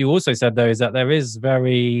what you also said, though, is that there is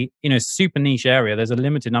very, super niche area. There's a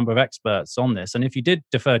limited number of experts on this. And if you did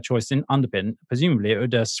deferred choice in underpin, presumably it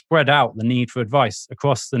would spread out the need for advice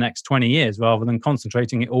across the next 20 years rather than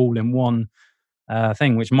concentrating it all in one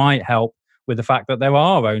thing, which might help with the fact that there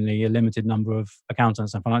are only a limited number of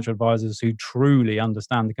accountants and financial advisors who truly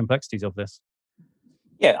understand the complexities of this.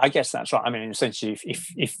 Yeah, I guess that's right. I mean, essentially,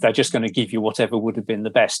 if they're just going to give you whatever would have been the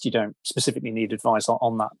best, you don't specifically need advice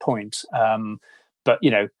on that point. But,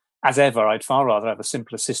 as ever, I'd far rather have a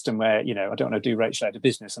simpler system where, I don't want to do Rachel out of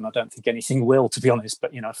business, and I don't think anything will, to be honest.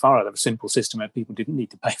 But, I'd far rather have a simple system where people didn't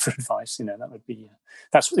need to pay for advice. That would be,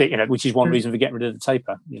 which is one reason for getting rid of the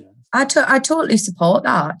taper. I totally support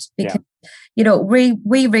that, because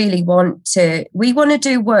we really want to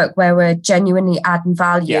do work where we're genuinely adding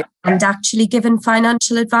value and actually giving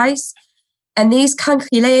financial advice. And these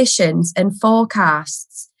calculations and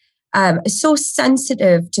forecasts are so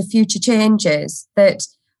sensitive to future changes that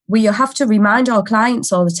we have to remind our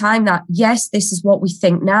clients all the time that, yes, this is what we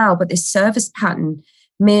think now, but this service pattern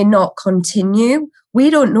may not continue. We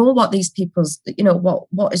don't know what these people's,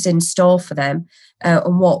 what is in store for them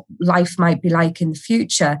and what life might be like in the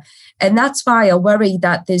future. And that's why I worry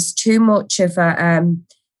that there's too much of a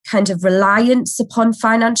kind of reliance upon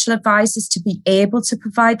financial advisors to be able to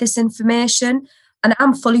provide this information. And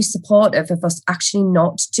I'm fully supportive of us actually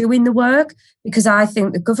not doing the work, because I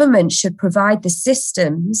think the government should provide the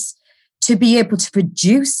systems to be able to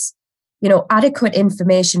produce, adequate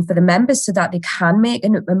information for the members so that they can make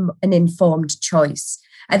an informed choice.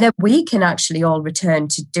 And then we can actually all return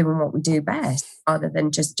to doing what we do best rather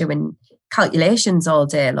than just doing calculations all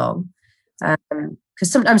day long.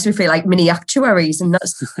 Because sometimes we feel like mini actuaries, and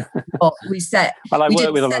that's what we set. Well, I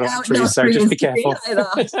work with a lot of actuaries, so just be careful.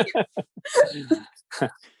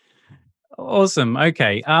 Awesome.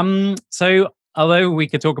 Okay. So although we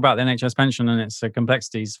could talk about the NHS pension and its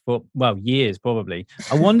complexities for, years probably,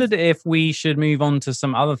 I wondered if we should move on to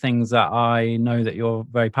some other things that I know that you're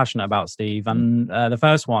very passionate about, Steve. And the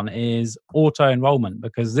first one is auto-enrollment,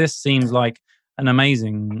 because this seems like an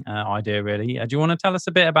amazing idea, really. Do you want to tell us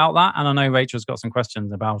a bit about that? And I know Rachel's got some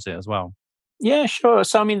questions about it as well. Yeah, sure.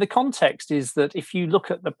 So, the context is that if you look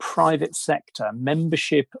at the private sector,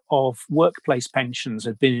 membership of workplace pensions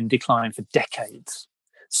have been in decline for decades.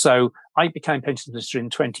 So I became pensions minister in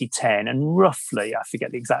 2010, and roughly, I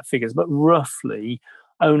forget the exact figures, but roughly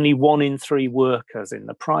only 1 in 3 workers in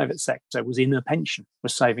the private sector was in a pension,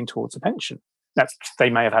 was saving towards a pension. Now, they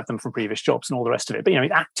may have had them from previous jobs and all the rest of it, but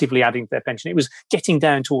actively adding to their pension, it was getting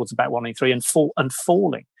down towards about 1 in 3 and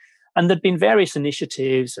falling. And there'd been various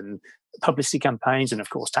initiatives and publicity campaigns and, of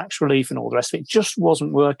course, tax relief and all the rest of it. It just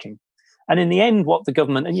wasn't working. And in the end, what the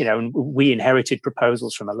government, and we inherited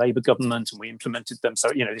proposals from a Labour government and we implemented them. So,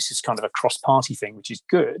 this is kind of a cross-party thing, which is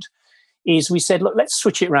good, is we said, look, let's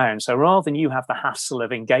switch it around. So rather than you have the hassle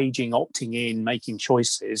of engaging, opting in, making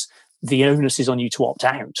choices, the onus is on you to opt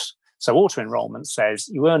out. So auto-enrollment says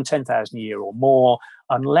you earn 10,000 a year or more,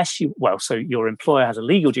 so your employer has a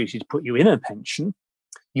legal duty to put you in a pension.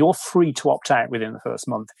 You're free to opt out within the first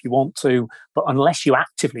month if you want to, but unless you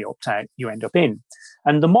actively opt out, you end up in.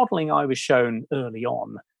 And the modelling I was shown early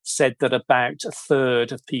on said that about a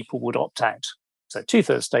third of people would opt out. So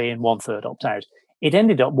 2/3 stay in, 1/3 opt out. It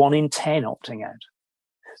ended up 1 in 10 opting out.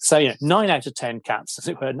 So 9 out of 10 cats, as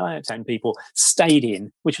it were, 9 out of 10 people stayed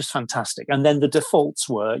in, which was fantastic. And then the defaults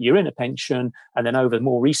were you're in a pension, and then over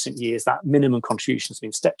more recent years, that minimum contribution has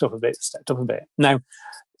been stepped up a bit. Now,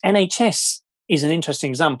 NHS is an interesting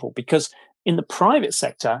example because in the private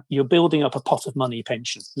sector, you're building up a pot of money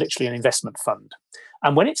pension, literally an investment fund.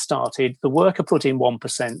 And when it started, the worker put in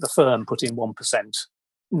 1%, the firm put in 1%,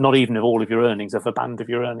 not even of all of your earnings, of a band of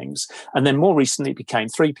your earnings. And then more recently, it became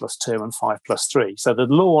 3 + 2 and 5 + 3. So the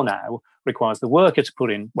law now requires the worker to put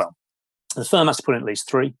in, the firm has to put in at least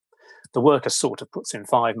 3. The worker sort of puts in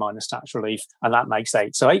 5 minus tax relief, and that makes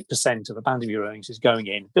 8. So 8% of a band of your earnings is going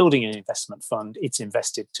in, building an investment fund. It's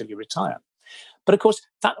invested till you retire. But of course,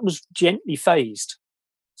 that was gently phased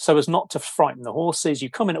so as not to frighten the horses. You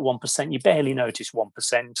come in at 1%, you barely notice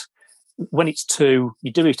 1%. When it's 2,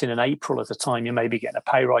 you do it in an April at a time, you may be getting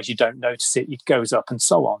a pay rise, you don't notice it, it goes up and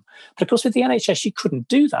so on. But of course, with the NHS, you couldn't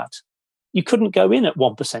do that. You couldn't go in at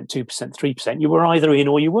 1%, 2%, 3%. You were either in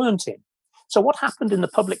or you weren't in. So what happened in the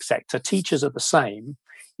public sector, teachers are the same,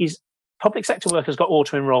 is public sector workers got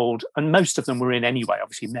auto-enrolled, and most of them were in anyway.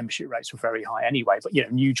 Obviously, membership rates were very high anyway, but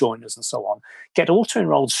new joiners and so on get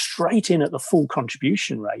auto-enrolled straight in at the full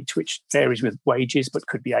contribution rate, which varies with wages, but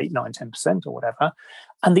could be 8, 9, 10% or whatever.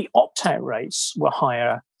 And the opt-out rates were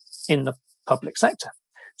higher in the public sector.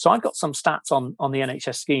 So I've got some stats on the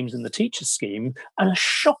NHS schemes and the teacher scheme, and a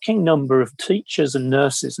shocking number of teachers and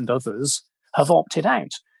nurses and others have opted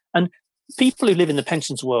out. And people who live in the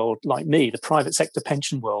pensions world, like me, the private sector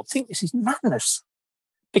pension world, think this is madness.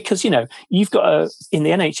 Because, you've got in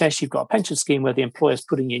the NHS, you've got a pension scheme where the employer's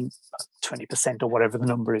putting in 20% or whatever the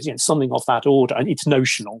number is, something of that order. And it's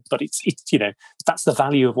notional, but it's that's the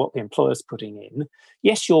value of what the employer's putting in.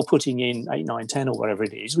 Yes, you're putting in 8, 9, 10 or whatever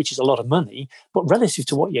it is, which is a lot of money, but relative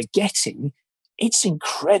to what you're getting, it's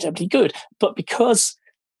incredibly good. But because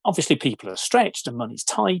obviously people are stretched and money's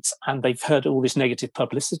tight and they've heard all this negative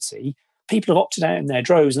publicity, people have opted out in their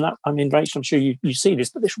droves. And Rachel, I'm sure you see this,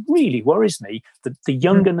 but this really worries me that the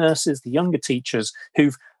younger nurses, the younger teachers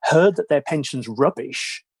who've heard that their pension's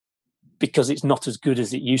rubbish because it's not as good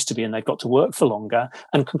as it used to be and they've got to work for longer,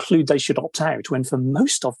 and conclude they should opt out, when for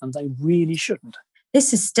most of them, they really shouldn't.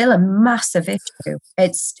 This is still a massive issue.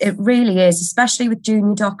 It really is, especially with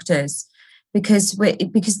junior doctors, because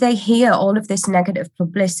they hear all of this negative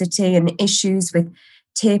publicity and issues with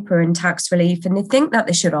taper and tax relief, and they think that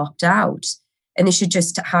they should opt out and they should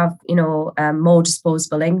just have more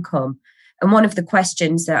disposable income. And one of the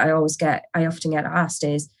questions that I often get asked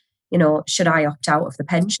is, should I opt out of the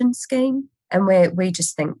pension scheme? And we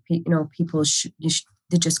just think people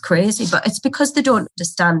just crazy. But it's because they don't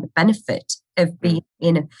understand the benefit of being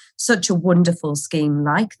in such a wonderful scheme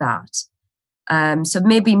like that. So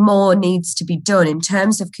maybe more needs to be done in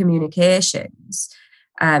terms of communications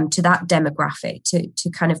to that demographic to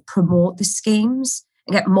kind of promote the schemes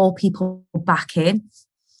and get more people back in.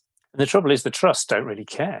 And the trouble is the trusts don't really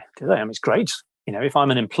care, do they? I mean, it's great. You know, if I'm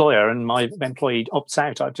an employer and my employee opts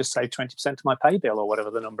out, I've just saved 20% of my pay bill or whatever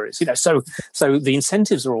the number is. You know, so the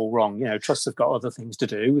incentives are all wrong. You know, trusts have got other things to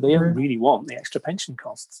do. They don't really want the extra pension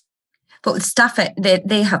costs. But with staff,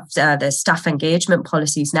 they have the staff engagement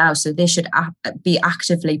policies now, so they should be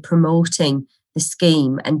actively promoting the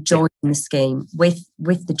scheme and joining the scheme with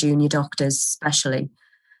the junior doctors, especially.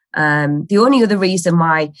 The only other reason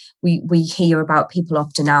why we hear about people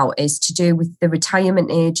opting out is to do with the retirement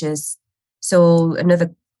ages. So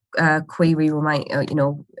another query we might,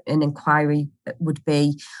 an inquiry would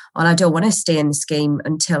be, well, I don't want to stay in the scheme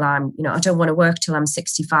until I'm, I don't want to work till I'm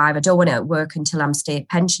 65. I don't want to work until I'm state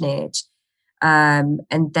pension age. And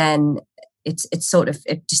then it's sort of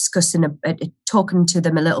discussing, talking to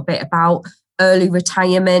them a little bit about early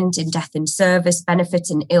retirement and death in service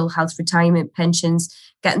benefits and ill health retirement pensions,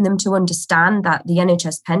 getting them to understand that the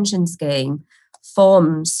NHS pension scheme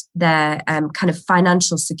forms their kind of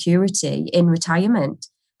financial security in retirement,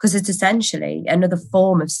 because it's essentially another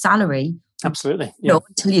form of salary. Absolutely. Yeah.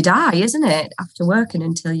 Until you die, isn't it? After working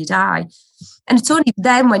until you die. And it's only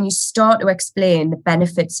then when you start to explain the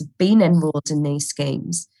benefits of being enrolled in these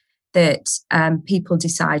schemes that people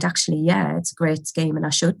decide, actually, yeah, it's a great scheme and I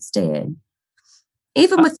should stay in.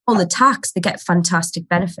 Even with all the tax, they get fantastic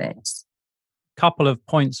benefits. Couple of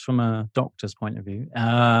points from a doctor's point of view.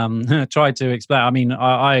 Try to explain. I mean,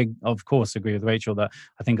 I of course agree with Rachel that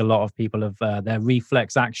I think a lot of people have their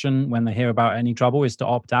reflex action when they hear about any trouble is to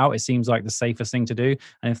opt out. It seems like the safest thing to do.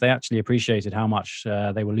 And if they actually appreciated how much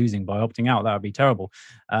they were losing by opting out, that would be terrible.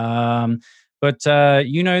 But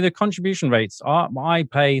the contribution rates I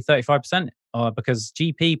pay 35%. Because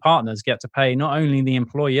GP partners get to pay not only the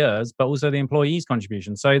employers, but also the employees'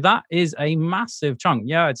 contribution. So that is a massive chunk.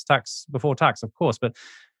 Yeah, it's tax before tax, of course, but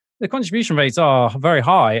the contribution rates are very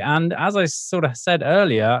high. And as I sort of said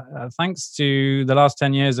earlier, thanks to the last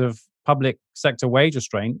 10 years of public sector wage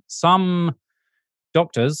restraint, some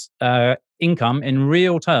doctors' income in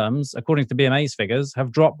real terms, according to BMA's figures,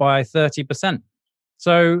 have dropped by 30%.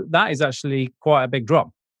 So that is actually quite a big drop.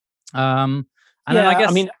 And then I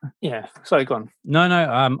guess, sorry, go on.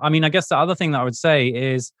 No. I guess the other thing that I would say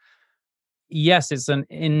is, yes, it's an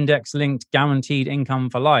index-linked guaranteed income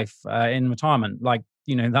for life in retirement. Like,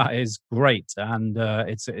 that is great. And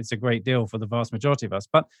it's a great deal for the vast majority of us.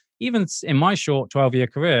 But even in my short 12-year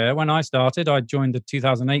career, when I started, I joined the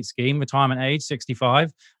 2008 scheme, retirement age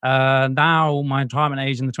 65. Now my retirement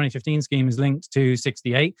age in the 2015 scheme is linked to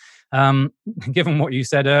 68. Given what you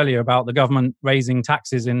said earlier about the government raising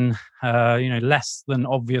taxes in less than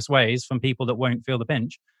obvious ways from people that won't feel the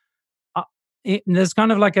pinch, there's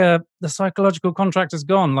kind of like the psychological contract has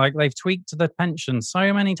gone. Like, they've tweaked the pension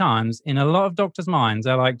so many times in a lot of doctors' minds.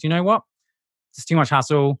 They're like, do you know what? It's too much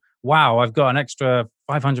hassle. Wow, I've got an extra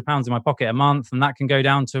 £500 in my pocket a month, and that can go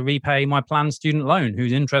down to repay my planned student loan,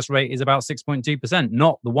 whose interest rate is about 6.2%,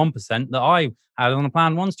 not the 1% that I had on a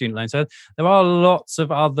Plan 1 student loan. So there are lots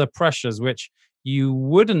of other pressures which you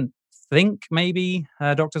wouldn't think maybe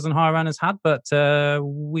doctors and higher earners had, but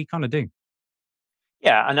we kind of do.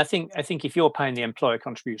 Yeah, and I think if you're paying the employer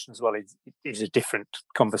contribution as well, is a different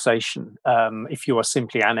conversation. If you are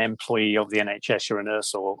simply an employee of the NHS, you're a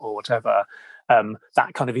nurse or whatever,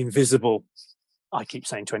 that kind of invisible, I keep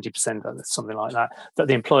saying 20%, something like that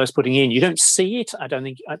the employer's putting in, you don't see it.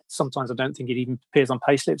 Sometimes I don't think it even appears on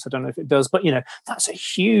payslips. I don't know if it does, but that's a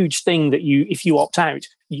huge thing that if you opt out,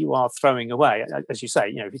 you are throwing away. As you say,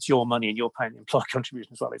 if it's your money and you're paying the employer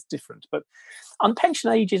contribution as well, it's different. But on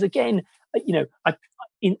pension ages, again,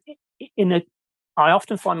 I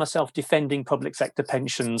often find myself defending public sector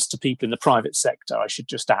pensions to people in the private sector. I should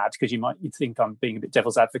just add, because you'd think I'm being a bit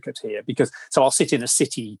devil's advocate here, so I'll sit in a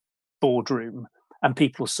city boardroom and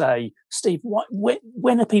people say, Steve,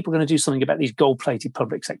 when are people going to do something about these gold-plated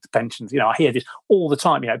public sector pensions? I hear this all the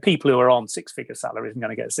time. People who are on six-figure salaries and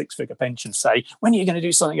going to get a six-figure pension say, when are you going to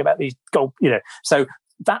do something about these gold? So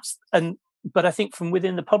that's But I think from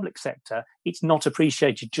within the public sector, it's not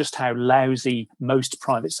appreciated just how lousy most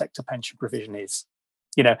private sector pension provision is.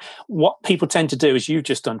 What people tend to do, as you've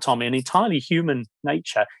just done, Tommy, an entirely human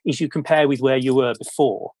nature, is you compare with where you were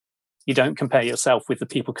before. You don't compare yourself with the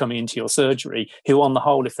people coming into your surgery who, on the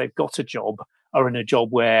whole, if they've got a job, are in a job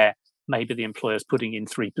where maybe the employer's putting in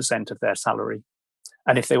 3% of their salary.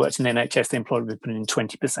 And if they worked in the NHS, the employer would be putting in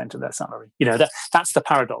 20% of their salary. That's the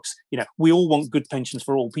paradox. We all want good pensions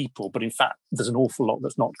for all people, but in fact, there's an awful lot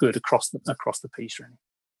that's not good across the piece, really.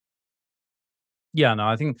 Yeah, no,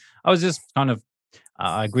 I think I was just kind of,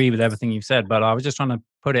 I agree with everything you've said, but I was just trying to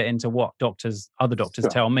put it into what other doctors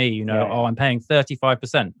tell me, I'm paying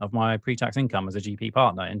 35% of my pre-tax income as a GP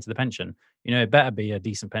partner into the pension. It better be a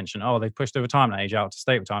decent pension. Oh, they've pushed the retirement age out to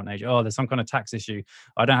state retirement age. Oh, there's some kind of tax issue.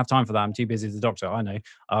 I don't have time for that. I'm too busy as a doctor. I know.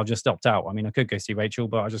 I'll just opt out. I mean, I could go see Rachel,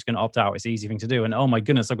 but I'm just going to opt out. It's the easy thing to do. And oh my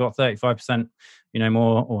goodness, I've got 35%,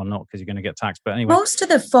 more, or not, because you're going to get taxed. But anyway. Most of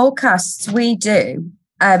the forecasts we do,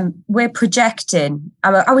 we're projecting,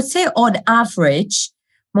 I would say on average,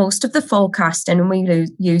 most of the forecasting, and we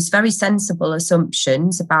use very sensible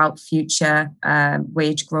assumptions about future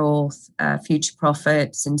wage growth, future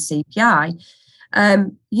profits and CPI.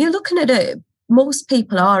 You're looking at it, most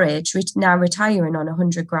people our age now retiring on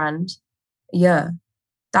 100 grand a year.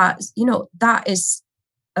 That is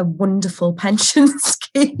a wonderful pension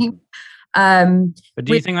scheme. But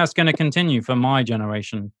do you think that's going to continue for my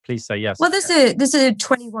generation? Please say yes. Well, there's a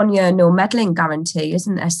 21-year no meddling guarantee,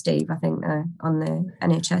 isn't there, Steve? I think on the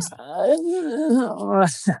NHS.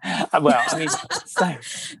 Well, I mean, so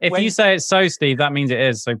if you say it's so, Steve, that means it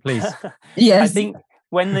is. So please. Yes. I think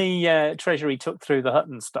when the Treasury took through the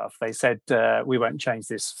Hutton stuff, they said we won't change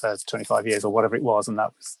this for 25 years or whatever it was, and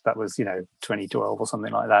that was 2012 or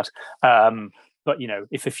something like that. But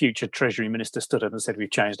if a future Treasury minister stood up and said we've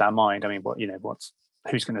changed our mind, I mean,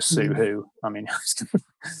 who's going to sue who? I mean,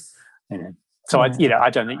 So I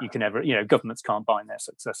don't think you can ever. Governments can't bind their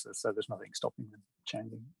successors, so there's nothing stopping them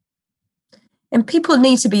changing. And people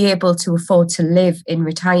need to be able to afford to live in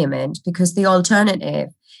retirement, because the alternative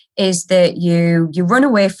is that you run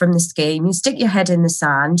away from the scheme, you stick your head in the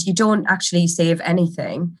sand, you don't actually save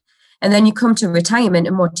anything, and then you come to retirement,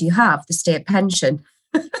 and what do you have? The state pension.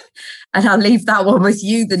 And I'll leave that one with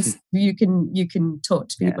you. Then you can talk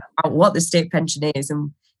to people about what the state pension is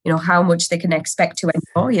and how much they can expect to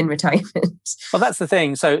enjoy in retirement. Well, that's the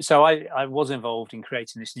thing. So I was involved in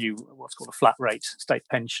creating this new what's called a flat rate state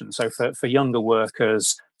pension. So for younger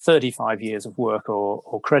workers, 35 years of work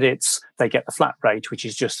or credits, they get the flat rate, which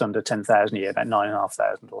is just under 10,000 a year, about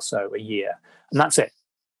 9,500 or so a year, and that's it.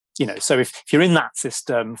 So if you're in that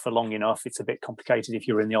system for long enough, it's a bit complicated if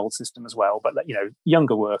you're in the old system as well. But,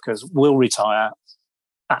 younger workers will retire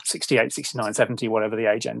at 68, 69, 70, whatever the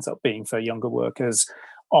age ends up being for younger workers,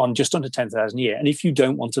 on just under 10,000 a year. And if you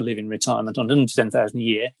don't want to live in retirement on under 10,000 a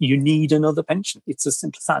year, you need another pension. It's as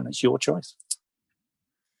simple as that, and it's your choice.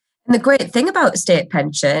 And the great thing about the state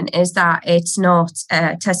pension is that it's not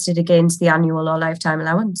tested against the annual or lifetime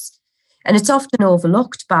allowance. And it's often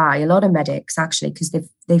overlooked by a lot of medics, actually, because they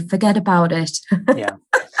forget about it. Yeah.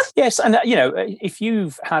 Yes. And, if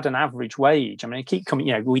you've had an average wage, I mean, keep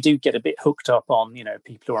coming, we do get a bit hooked up on,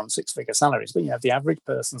 people who are on 6-figure salaries, but, the average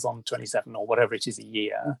person's on 27 or whatever it is a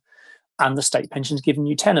year, and the state pension's giving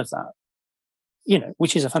you 10 of that.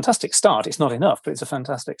 Which is a fantastic start. It's not enough, but it's a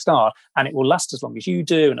fantastic start, and it will last as long as you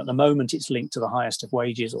do. And at the moment, it's linked to the highest of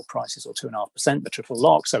wages or prices, or 2.5%, the triple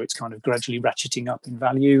lock. So it's kind of gradually ratcheting up in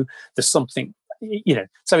value. There's something,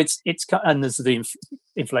 so it's and there's the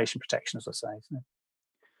inflation protection, as I say. So.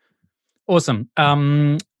 Awesome.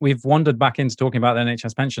 We've wandered back into talking about the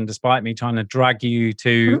NHS pension, despite me trying to drag you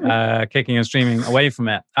to kicking and streaming away from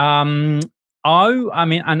it. I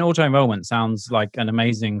mean, and auto enrollment sounds like an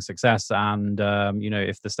amazing success, and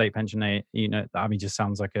if the state pension, just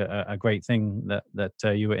sounds like a great thing that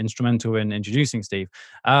you were instrumental in introducing, Steve.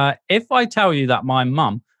 If I tell you that my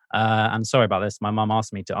mum, and sorry about this, my mum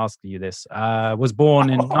asked me to ask you this, was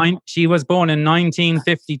born in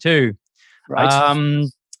 1952. Right.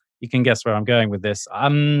 You can guess where I'm going with this.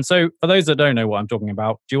 So for those that don't know what I'm talking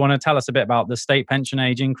about, do you want to tell us a bit about the state pension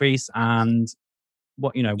age increase and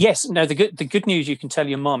what, Yes. No, the good news you can tell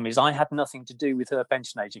your mum is I had nothing to do with her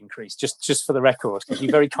pension age increase, just for the record, because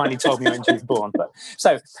you very kindly told me when she was born. But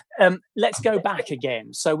so let's go back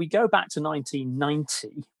again. So we go back to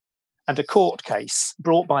 1990 and a court case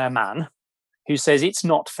brought by a man who says it's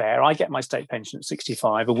not fair. I get my state pension at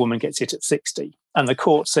 65, a woman gets it at 60. And the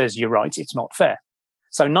court says, you're right, it's not fair.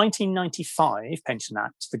 So 1995 Pension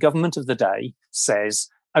Act, the government of the day says,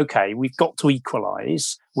 okay, we've got to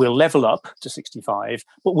equalise. We'll level up to 65,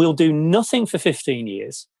 but we'll do nothing for 15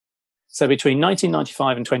 years. So between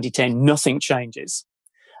 1995 and 2010, nothing changes.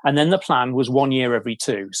 And then the plan was 1 year every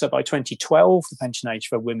 2. So by 2012, the pension age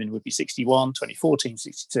for women would be 61, 2014,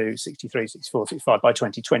 62, 63, 64, 65 by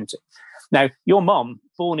 2020. Now, your mum,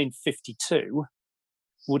 born in 52,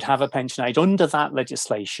 would have a pension age under that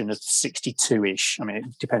legislation of 62-ish. I mean, it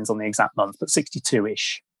depends on the exact month, but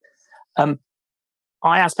 62-ish.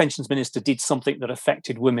 I, as pensions minister, did something that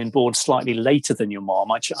affected women born slightly later than your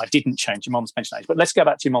mom. I didn't change your mom's pension age, but let's go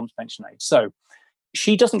back to your mom's pension age. So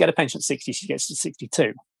she doesn't get a pension at 60, she gets to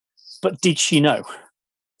 62. But did she know?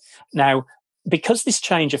 Now, because this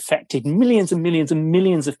change affected millions and millions and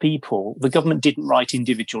millions of people, the government didn't write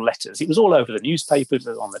individual letters. It was all over the newspapers,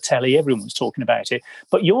 on the telly, everyone was talking about it.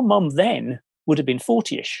 But your mum then would have been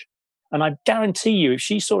 40-ish. And I guarantee you, if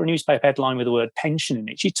she saw a newspaper headline with the word pension in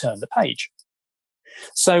it, she'd turn the page.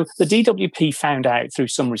 So the DWP found out through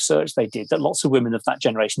some research they did that lots of women of that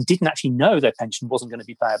generation didn't actually know their pension wasn't going to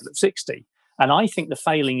be payable at 60. And I think the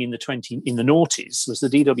failing in the noughties was the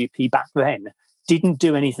DWP back then didn't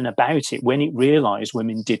do anything about it when it realised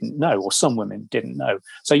women didn't know, or some women didn't know.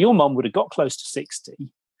 So your mum would have got close to 60,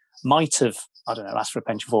 might have, I don't know, asked for a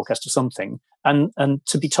pension forecast or something, and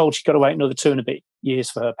to be told she's got to wait another 2 and a bit years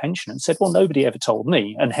for her pension, and said, well, nobody ever told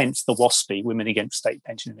me, and hence the WASPI, Women Against State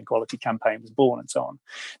Pension Inequality campaign, was born, and so on.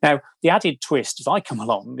 Now, the added twist is I come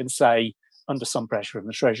along and say, under some pressure from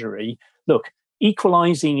the Treasury, look,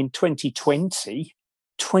 equalising in 2020,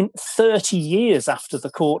 30 years after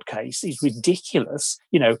the court case is ridiculous.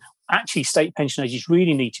 Actually, state pension ages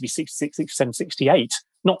really need to be 66, 67, 68,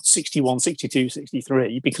 not 61, 62,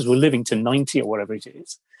 63, because we're living to 90 or whatever it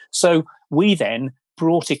is. So we then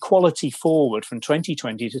brought equality forward from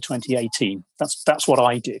 2020 to 2018. That's what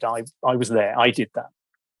I did. I was there. I did that.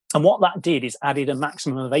 And what that did is added a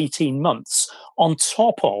maximum of 18 months on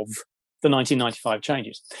top of the 1995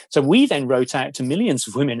 changes. So we then wrote out to millions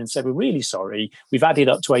of women and said, we're really sorry, we've added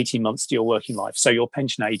up to 18 months to your working life. So your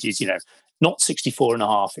pension age is, not 64 and a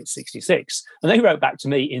half, it's 66. And they wrote back to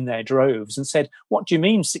me in their droves and said, what do you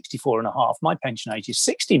mean 64 and a half? My pension age is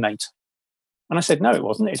 60, mate. And I said, no, it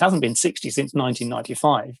wasn't. It hasn't been 60 since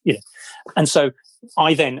 1995. And so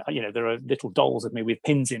I then, there are little dolls of me with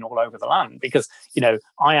pins in all over the land because,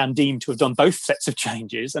 I am deemed to have done both sets of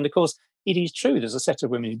changes. And of course, it is true. There's a set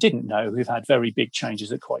of women who didn't know who've had very big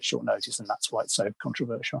changes at quite short notice. And that's why it's so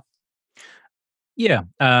controversial. Yeah.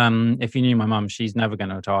 If you knew my mum, she's never going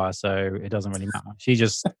to retire. So it doesn't really matter. She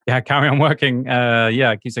just carry on working.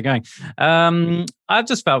 Keeps it going. I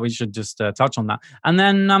just felt we should just touch on that. And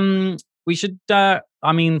then we should,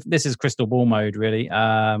 this is crystal ball mode, really,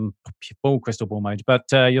 full crystal ball mode. But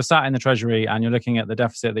you're sat in the Treasury and you're looking at the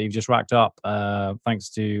deficit that you've just racked up thanks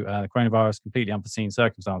to the coronavirus, completely unforeseen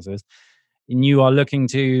circumstances. And you are looking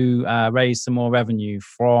to raise some more revenue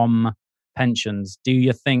from pensions. Do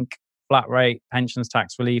you think flat rate pensions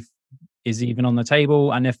tax relief is even on the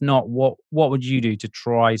table? And if not, what would you do to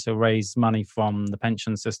try to raise money from the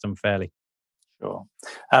pension system fairly? Sure.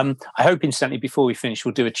 I hope, incidentally, before we finish,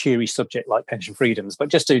 we'll do a cheery subject like pension freedoms, but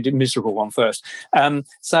just do a miserable one first.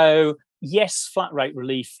 So, yes, flat rate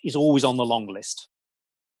relief is always on the long list.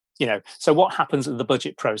 So what happens in the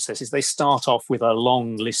budget process is they start off with a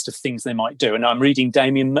long list of things they might do. And I'm reading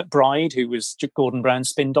Damien McBride, who was Gordon Brown's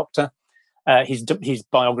spin doctor, his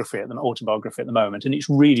autobiography at the moment, and it's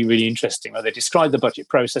really, really interesting. Where they describe the budget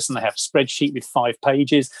process, and they have a spreadsheet with 5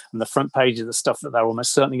 pages, and the front page is the stuff that they're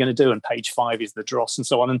almost certainly going to do, and page 5 is the dross, and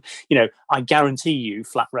so on. And I guarantee you,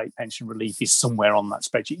 flat rate pension relief is somewhere on that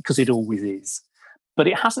spreadsheet because it always is, but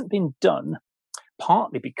it hasn't been done.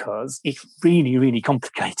 Partly because it's really, really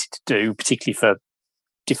complicated to do, particularly for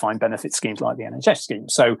defined benefit schemes like the NHS scheme.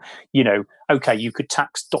 So, okay, you could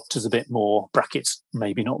tax doctors a bit more, brackets,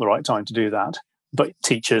 maybe not the right time to do that, but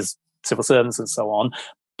teachers, civil servants and so on.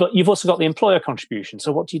 But you've also got the employer contribution.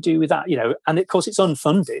 So what do you do with that? And of course it's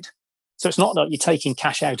unfunded. So it's not like you're taking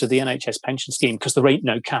cash out of the NHS pension scheme because there ain't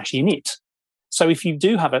no cash in it. So if you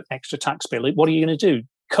do have an extra tax bill, what are you going to do?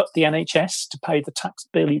 Cut the NHS to pay the tax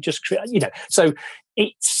bill you just created? So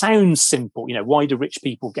it sounds simple. Why do rich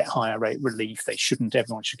people get higher rate relief?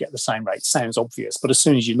 Everyone should get the same rate. Sounds obvious, but as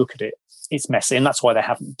soon as you look at it, it's messy, and that's why they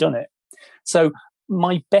haven't done it. So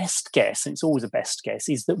my best guess, and it's always a best guess,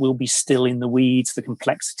 is that we'll be still in the weeds, the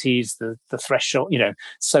complexities, the threshold.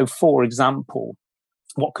 So for example,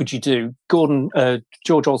 what could you do?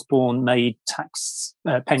 George Osborne made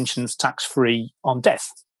pensions tax-free on death.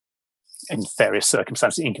 In various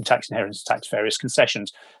circumstances, income tax, inheritance tax, various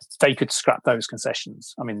concessions, they could scrap those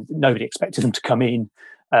concessions. I mean, nobody expected them to come in.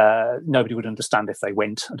 Nobody would understand if they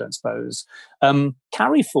went, I don't suppose.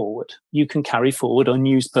 Carry forward. You can carry forward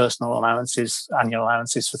unused personal allowances, annual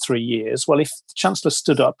allowances for 3 years. Well, if the Chancellor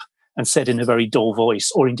stood up and said in a very dull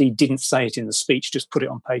voice, or indeed didn't say it in the speech, just put it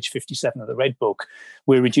on page 57 of the Red Book,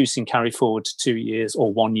 we're reducing carry forward to 2 years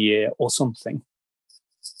or 1 year or something,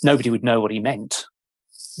 nobody would know what he meant.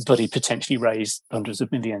 But he potentially raised hundreds of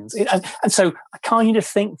millions. And so I kind of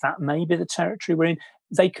think that maybe the territory we're in,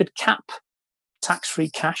 they could cap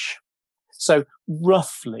tax-free cash. So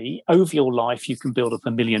roughly over your life, you can build up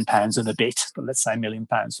 £1 million and a bit, but let's say £1 million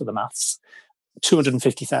for the maths.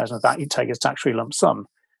 250,000 of that you take as tax-free lump sum.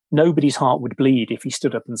 Nobody's heart would bleed if he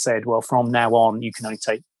stood up and said, well, from now on, you can only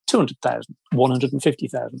take 200,000,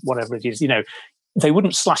 150,000, whatever it is. They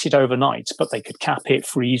wouldn't slash it overnight, but they could cap it,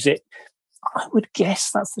 freeze it. I would guess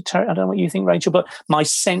that's I don't know what you think, Rachel, but my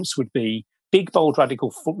sense would be big, bold,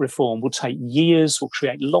 radical reform will take years, will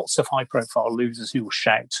create lots of high-profile losers who will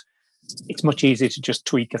shout. It's much easier to just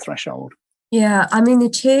tweak a threshold. Yeah, I mean, they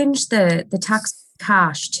changed the tax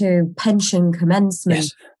cash to pension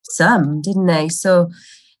commencement sum, didn't they? In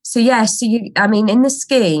the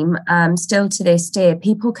scheme, still to this day,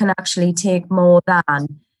 people can actually take more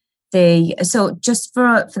than so just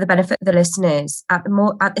for the benefit of the listeners, at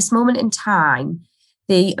this moment in time,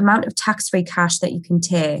 the amount of tax-free cash that you can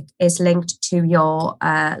take is linked to your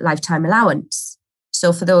lifetime allowance.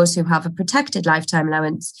 So for those who have a protected lifetime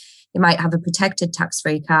allowance, you might have a protected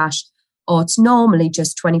tax-free cash, or it's normally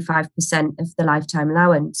just 25% of the lifetime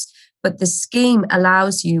allowance. But the scheme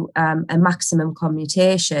allows you a maximum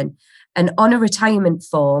commutation. And on a retirement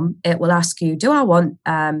form, it will ask you, do I want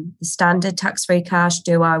the standard tax-free cash?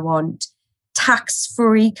 Do I want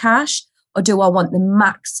tax-free cash? Or do I want the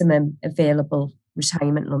maximum available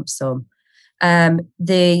retirement lump sum?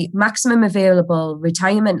 The maximum available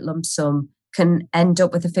retirement lump sum can end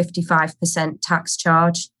up with a 55% tax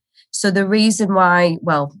charge. So the reason why,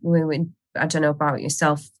 I don't know about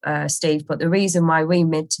yourself, Steve, but the reason why we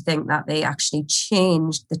made to think that they actually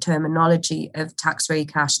changed the terminology of tax-free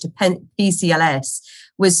cash to PCLS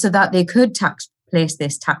was so that they could place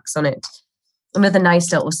this tax on it. Another nice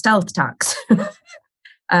little stealth tax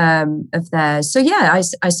of theirs. So yeah,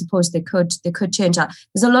 I suppose they could change that.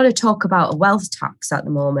 There's a lot of talk about a wealth tax at the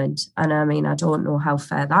moment, and I mean, I don't know how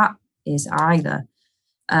fair that is either.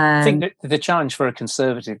 I think that the challenge for a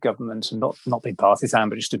Conservative government, and not being partisan,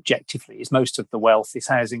 but just objectively, is most of the wealth is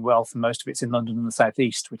housing wealth, and most of it's in London and the South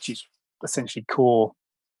East, which is essentially core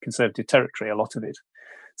Conservative territory, a lot of it.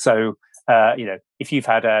 So, if you've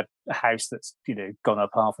had a house that's, gone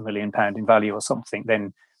up £500,000 in value or something,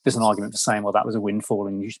 then there's an argument for saying, well, that was a windfall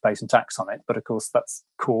and you should pay some tax on it. But of course, that's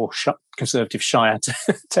core Conservative Shire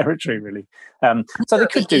territory, really. So they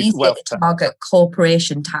could do wealth tax. Target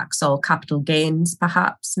corporation tax or capital gains,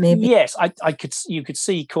 perhaps, maybe. Yes, you could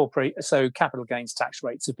see capital gains tax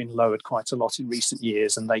rates have been lowered quite a lot in recent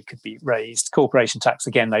years, and they could be raised. Corporation tax,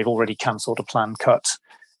 again, they've already cancelled a planned cut.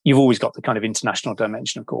 You've always got the kind of international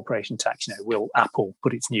dimension of corporation tax. Will Apple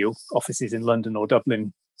put its new offices in London or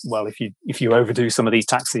Dublin? Well, if you overdo some of these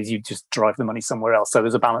taxes, you just drive the money somewhere else. So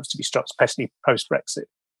there's a balance to be struck, especially post-Brexit.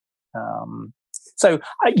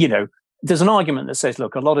 There's an argument that says,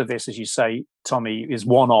 look, a lot of this, as you say, Tommy, is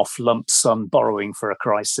one-off lump sum borrowing for a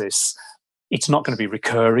crisis. It's not going to be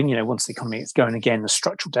recurring. Once the economy is going again, the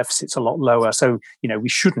structural deficit's a lot lower. So, we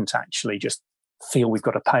shouldn't actually just feel we've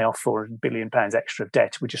got to pay off £400 billion extra of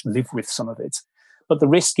debt. We just live with some of it. But the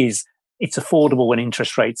risk is it's affordable when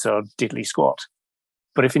interest rates are diddly squat.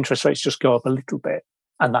 But if interest rates just go up a little bit,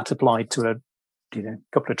 and that applied to a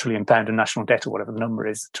couple of £1 trillion in national debt, or whatever the number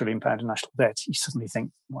is, £1 trillion in national debt, you suddenly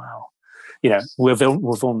think, wow, we're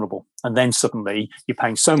vulnerable. And then suddenly you're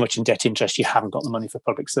paying so much in debt interest, you haven't got the money for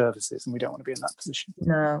public services, and we don't want to be in that position.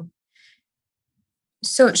 No.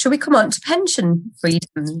 So shall we come on to pension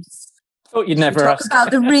freedoms? Thought you'd never ask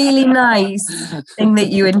about the really nice thing that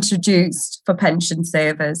you introduced for pension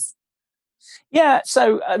savers. Yeah.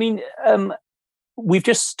 So, we've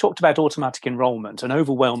just talked about automatic enrolment, and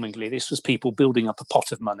overwhelmingly, this was people building up a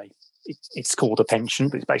pot of money. It's called a pension,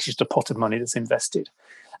 but it's basically just a pot of money that's invested.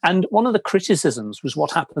 And one of the criticisms was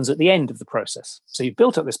what happens at the end of the process. So you've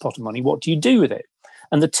built up this pot of money, what do you do with it?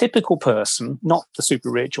 And the typical person, not the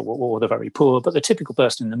super rich or the very poor, but the typical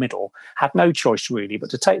person in the middle, had no choice really but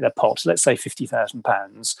to take their pot, let's say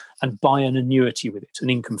 £50,000, and buy an annuity with it, an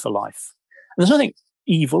income for life. And there's nothing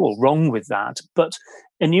evil or wrong with that, but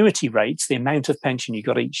annuity rates, the amount of pension you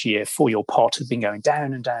got each year for your pot, had been going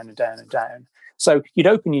down and down and down and down. So you'd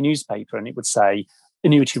open your newspaper and it would say,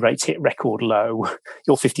 annuity rates hit record low,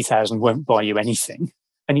 your 50,000 won't buy you anything.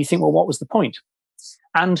 And you think, well, what was the point?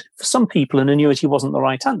 And for some people, an annuity wasn't the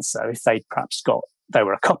right answer. If they'd perhaps they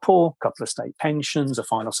were a couple of state pensions, a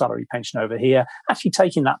final salary pension over here, actually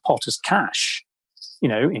taking that pot as cash,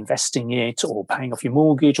 investing it or paying off your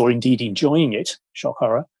mortgage or indeed enjoying it, shock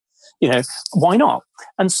horror, why not?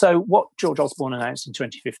 And so what George Osborne announced in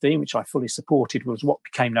 2015, which I fully supported, was what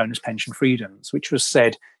became known as pension freedoms, which was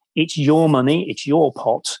said, it's your money, it's your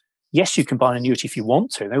pot. Yes, you can buy an annuity if you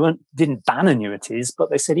want to. They didn't ban annuities, but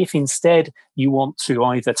they said if instead you want to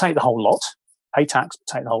either take the whole lot, pay tax, but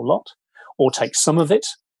take the whole lot, or take some of it,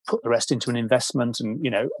 put the rest into an investment and,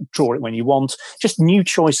 draw it when you want. Just new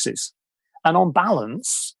choices. And on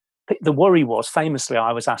balance, the worry was, famously,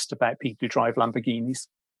 I was asked about people who drive Lamborghinis.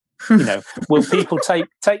 Will people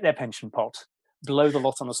take their pension pot, blow the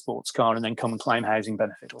lot on a sports car, and then come and claim housing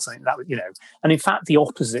benefit or something? And in fact, the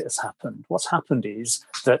opposite has happened. What's happened is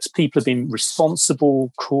that people have been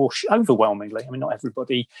responsible, cautious, overwhelmingly. I mean, not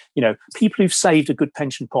everybody. People who've saved a good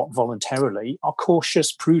pension pot voluntarily are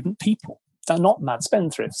cautious, prudent people. They're not mad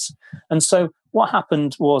spendthrifts. And so what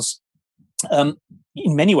happened was,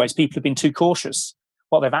 in many ways, people have been too cautious.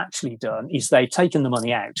 What they've actually done is they've taken the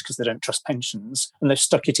money out because they don't trust pensions, and they've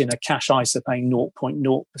stuck it in a cash ISA paying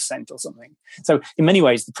 0.0% or something. So in many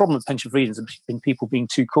ways, the problem with pension freedoms has been people being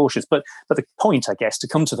too cautious. But the point, I guess, to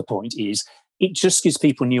come to the point is it just gives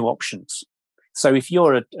people new options. So if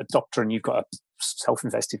you're a doctor and you've got a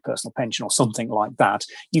self-invested personal pension or something like that,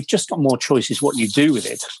 you've just got more choices what you do with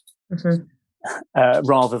it,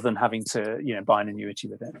 rather than having to, buy an annuity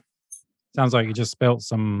with it. Sounds like you just spilt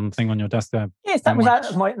something on your desk there. Yes, that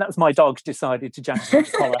was my dog decided to jump into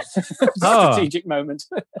the collar. Strategic moment.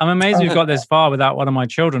 I'm amazed we've got this far without one of my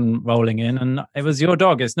children rolling in, and it was your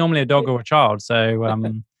dog. It's normally a dog or a child, so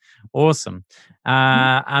awesome.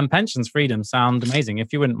 And pensions freedom sound amazing.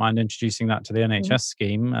 If you wouldn't mind introducing that to the NHS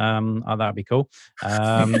scheme, that would be cool.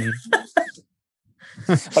 Well,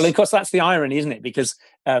 of course, that's the irony, isn't it? Because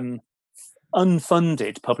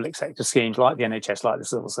unfunded public sector schemes like the NHS, like the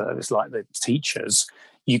civil service, like the teachers,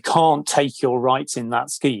 you can't take your rights in that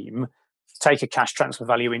scheme, take a cash transfer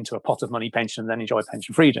value into a pot of money pension and then enjoy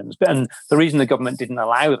pension freedoms. And the reason the government didn't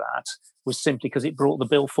allow that was simply because it brought the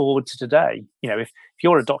bill forward to today. If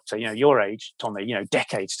you're a doctor, your age, Tommy,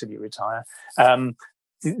 decades till you retire,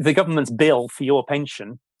 the government's bill for your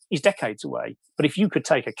pension is decades away. But if you could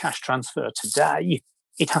take a cash transfer today,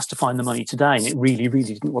 it has to find the money today, and it really,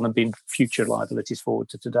 really didn't want to bring future liabilities forward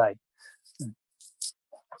to today.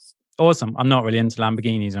 Awesome. I'm not really into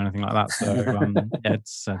Lamborghinis or anything like that, so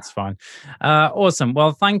it's fine. Awesome.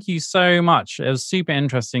 Well, thank you so much. It was super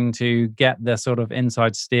interesting to get the sort of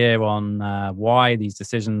inside steer on why these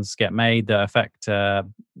decisions get made that affect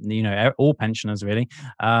all pensioners really.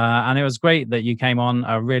 And it was great that you came on.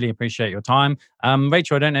 I really appreciate your time.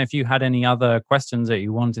 Rachel, I don't know if you had any other questions that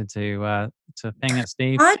you wanted to ping at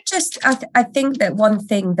Steve. I think that one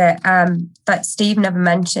thing that that Steve never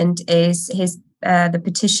mentioned is the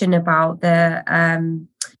petition about the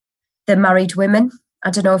married women. I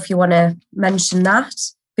don't know if you want to mention that,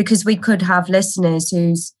 because we could have listeners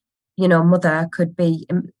whose mother could be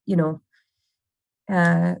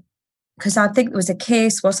because I think there was a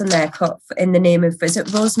case, wasn't there, in the name of, is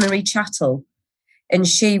it Rosemary Chattel, and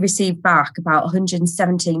she received back about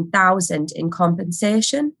 117,000 in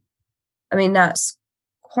compensation. I mean, that's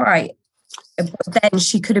quite. But then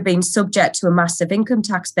she could have been subject to a massive income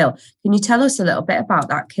tax bill. Can you tell us a little bit about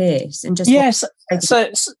that case? And just yes,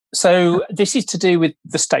 so this is to do with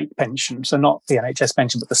the state pension, so not the NHS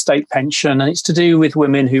pension, but the state pension, and it's to do with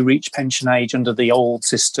women who reach pension age under the old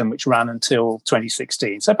system, which ran until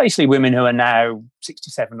 2016. So basically, women who are now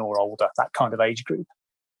 67 or older, that kind of age group,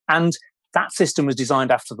 and that system was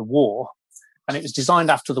designed after the war. And it was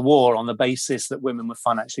designed after the war on the basis that women were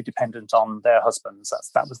financially dependent on their husbands.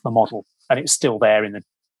 That was the model. And it was still there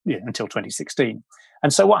until 2016.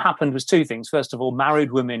 And so what happened was two things. First of all,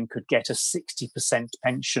 married women could get a 60%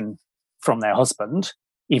 pension from their husband,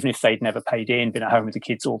 even if they'd never paid in, been at home with the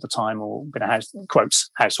kids all the time, or been a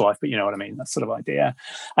housewife, but you know what I mean, that sort of idea.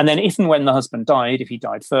 And then if and when the husband died, if he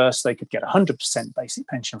died first, they could get 100% basic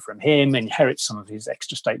pension from him, inherit some of his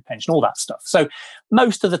extra state pension, all that stuff. So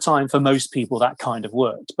most of the time, for most people, that kind of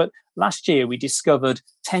worked. But last year, we discovered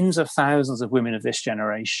tens of thousands of women of this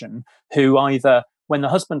generation who either, when the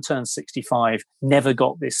husband turned 65, never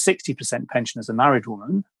got this 60% pension as a married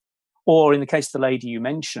woman, or in the case of the lady you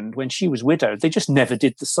mentioned, when she was widowed, they just never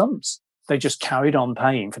did the sums. They just carried on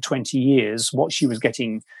paying for 20 years what she was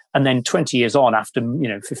getting. And then 20 years on, after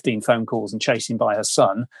 15 phone calls and chasing by her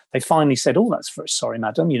son, they finally said, "Oh, that's very sorry,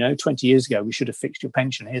 madam. 20 years ago, we should have fixed your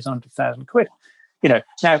pension. Here's 100,000 quid."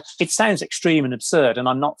 Now it sounds extreme and absurd, and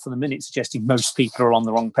I'm not for the minute suggesting most people are on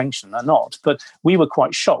the wrong pension. They're not. But we were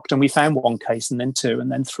quite shocked, and we found one case and then two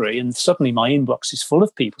and then three. And suddenly my inbox is full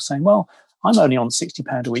of people saying, "Well, I'm only on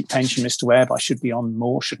 £60 a week pension, Mr. Webb. I should be on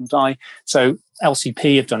more, shouldn't I?" So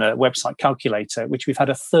LCP have done a website calculator, which we've had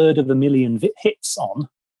 250,000 hits on,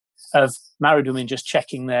 of married women just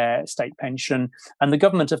checking their state pension. And the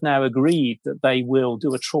government have now agreed that they will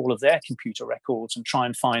do a trawl of their computer records and try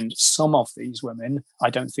and find some of these women. I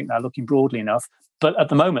don't think they're looking broadly enough. But at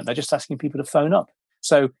the moment, they're just asking people to phone up.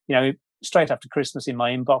 So, straight after Christmas in my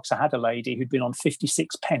inbox, I had a lady who'd been on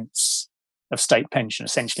 56 pence of state pension,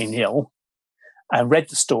 essentially nil, and read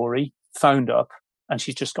the story, phoned up, and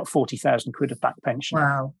she's just got 40,000 quid of back pension.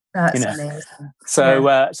 Wow, that's amazing.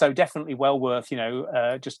 So, so definitely well worth,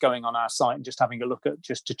 just going on our site and just having a look at,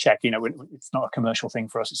 just to check. It's not a commercial thing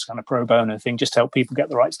for us; it's kind of pro bono thing, just to help people get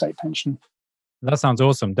the right state pension. That sounds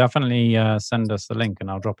awesome. Definitely send us the link, and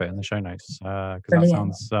I'll drop it in the show notes, because that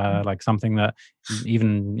sounds like something that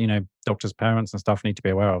even doctors' parents and stuff need to be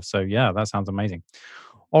aware of. So yeah, that sounds amazing.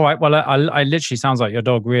 All right. Well, I literally sounds like your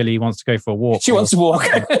dog really wants to go for a walk. She wants to walk.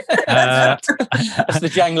 As the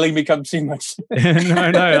jangling becomes too much.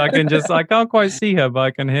 No. I can't quite see her, but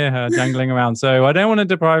I can hear her jangling around. So I don't want to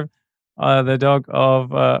deprive the dog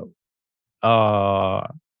of.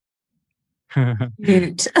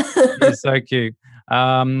 Cute. It's so cute.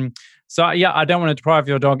 So yeah, I don't want to deprive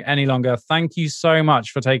your dog any longer. Thank you so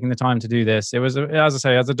much for taking the time to do this. It was, as I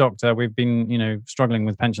say, as a doctor, we've been, struggling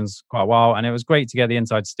with pensions quite a while, and it was great to get the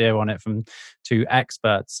inside steer on it from two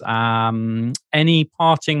experts. Any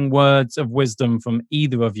parting words of wisdom from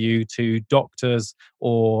either of you to doctors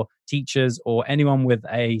or teachers or anyone with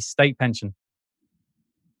a state pension?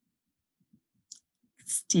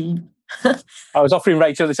 Steve. I was offering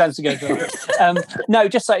Rachel the chance to go. No,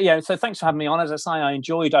 just say, so thanks for having me on. As I say,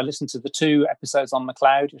 I listened to the 2 episodes on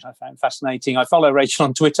McLeod, which I found fascinating. I follow Rachel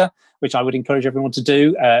on Twitter, which I would encourage everyone to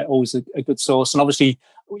do. Always a good source. And obviously,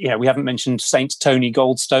 we haven't mentioned Saint Tony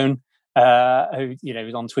Goldstone, who,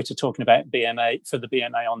 is on Twitter talking about BMA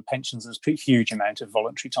on pensions. There's a huge amount of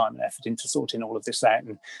voluntary time and effort into sorting all of this out.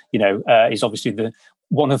 And, he's obviously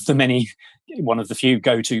one of the few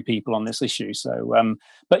go-to people on this issue. So,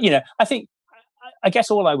 but I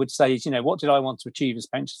guess all I would say is, what did I want to achieve as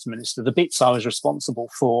pensions minister? The bits I was responsible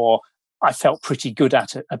for, I felt pretty good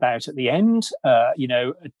about at the end. A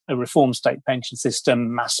reformed state pension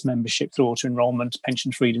system, mass membership through auto-enrolment,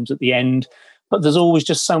 pension freedoms at the end. But there's always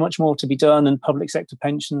just so much more to be done, and public sector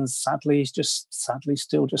pensions, sadly, is sadly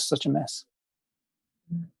still just such a mess.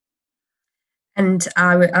 And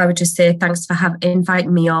I would just say thanks for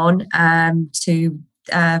inviting me on to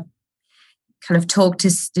kind of talk to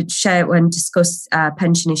share and discuss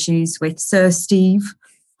pension issues with Sir Steve.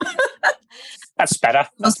 That's better.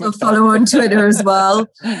 Also follow on Twitter as well.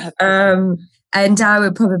 And I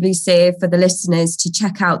would probably say for the listeners to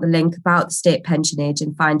check out the link about the state pension age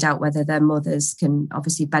and find out whether their mothers can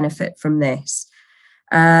obviously benefit from this.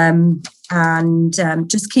 And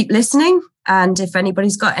just keep listening. And if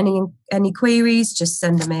anybody's got any queries, just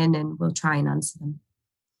send them in and we'll try and answer them.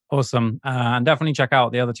 Awesome. And definitely check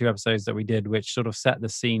out the other 2 episodes that we did, which sort of set the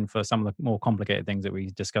scene for some of the more complicated things that we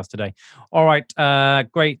discussed today. All right.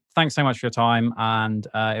 Great. Thanks so much for your time. And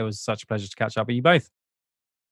it was such a pleasure to catch up with you both.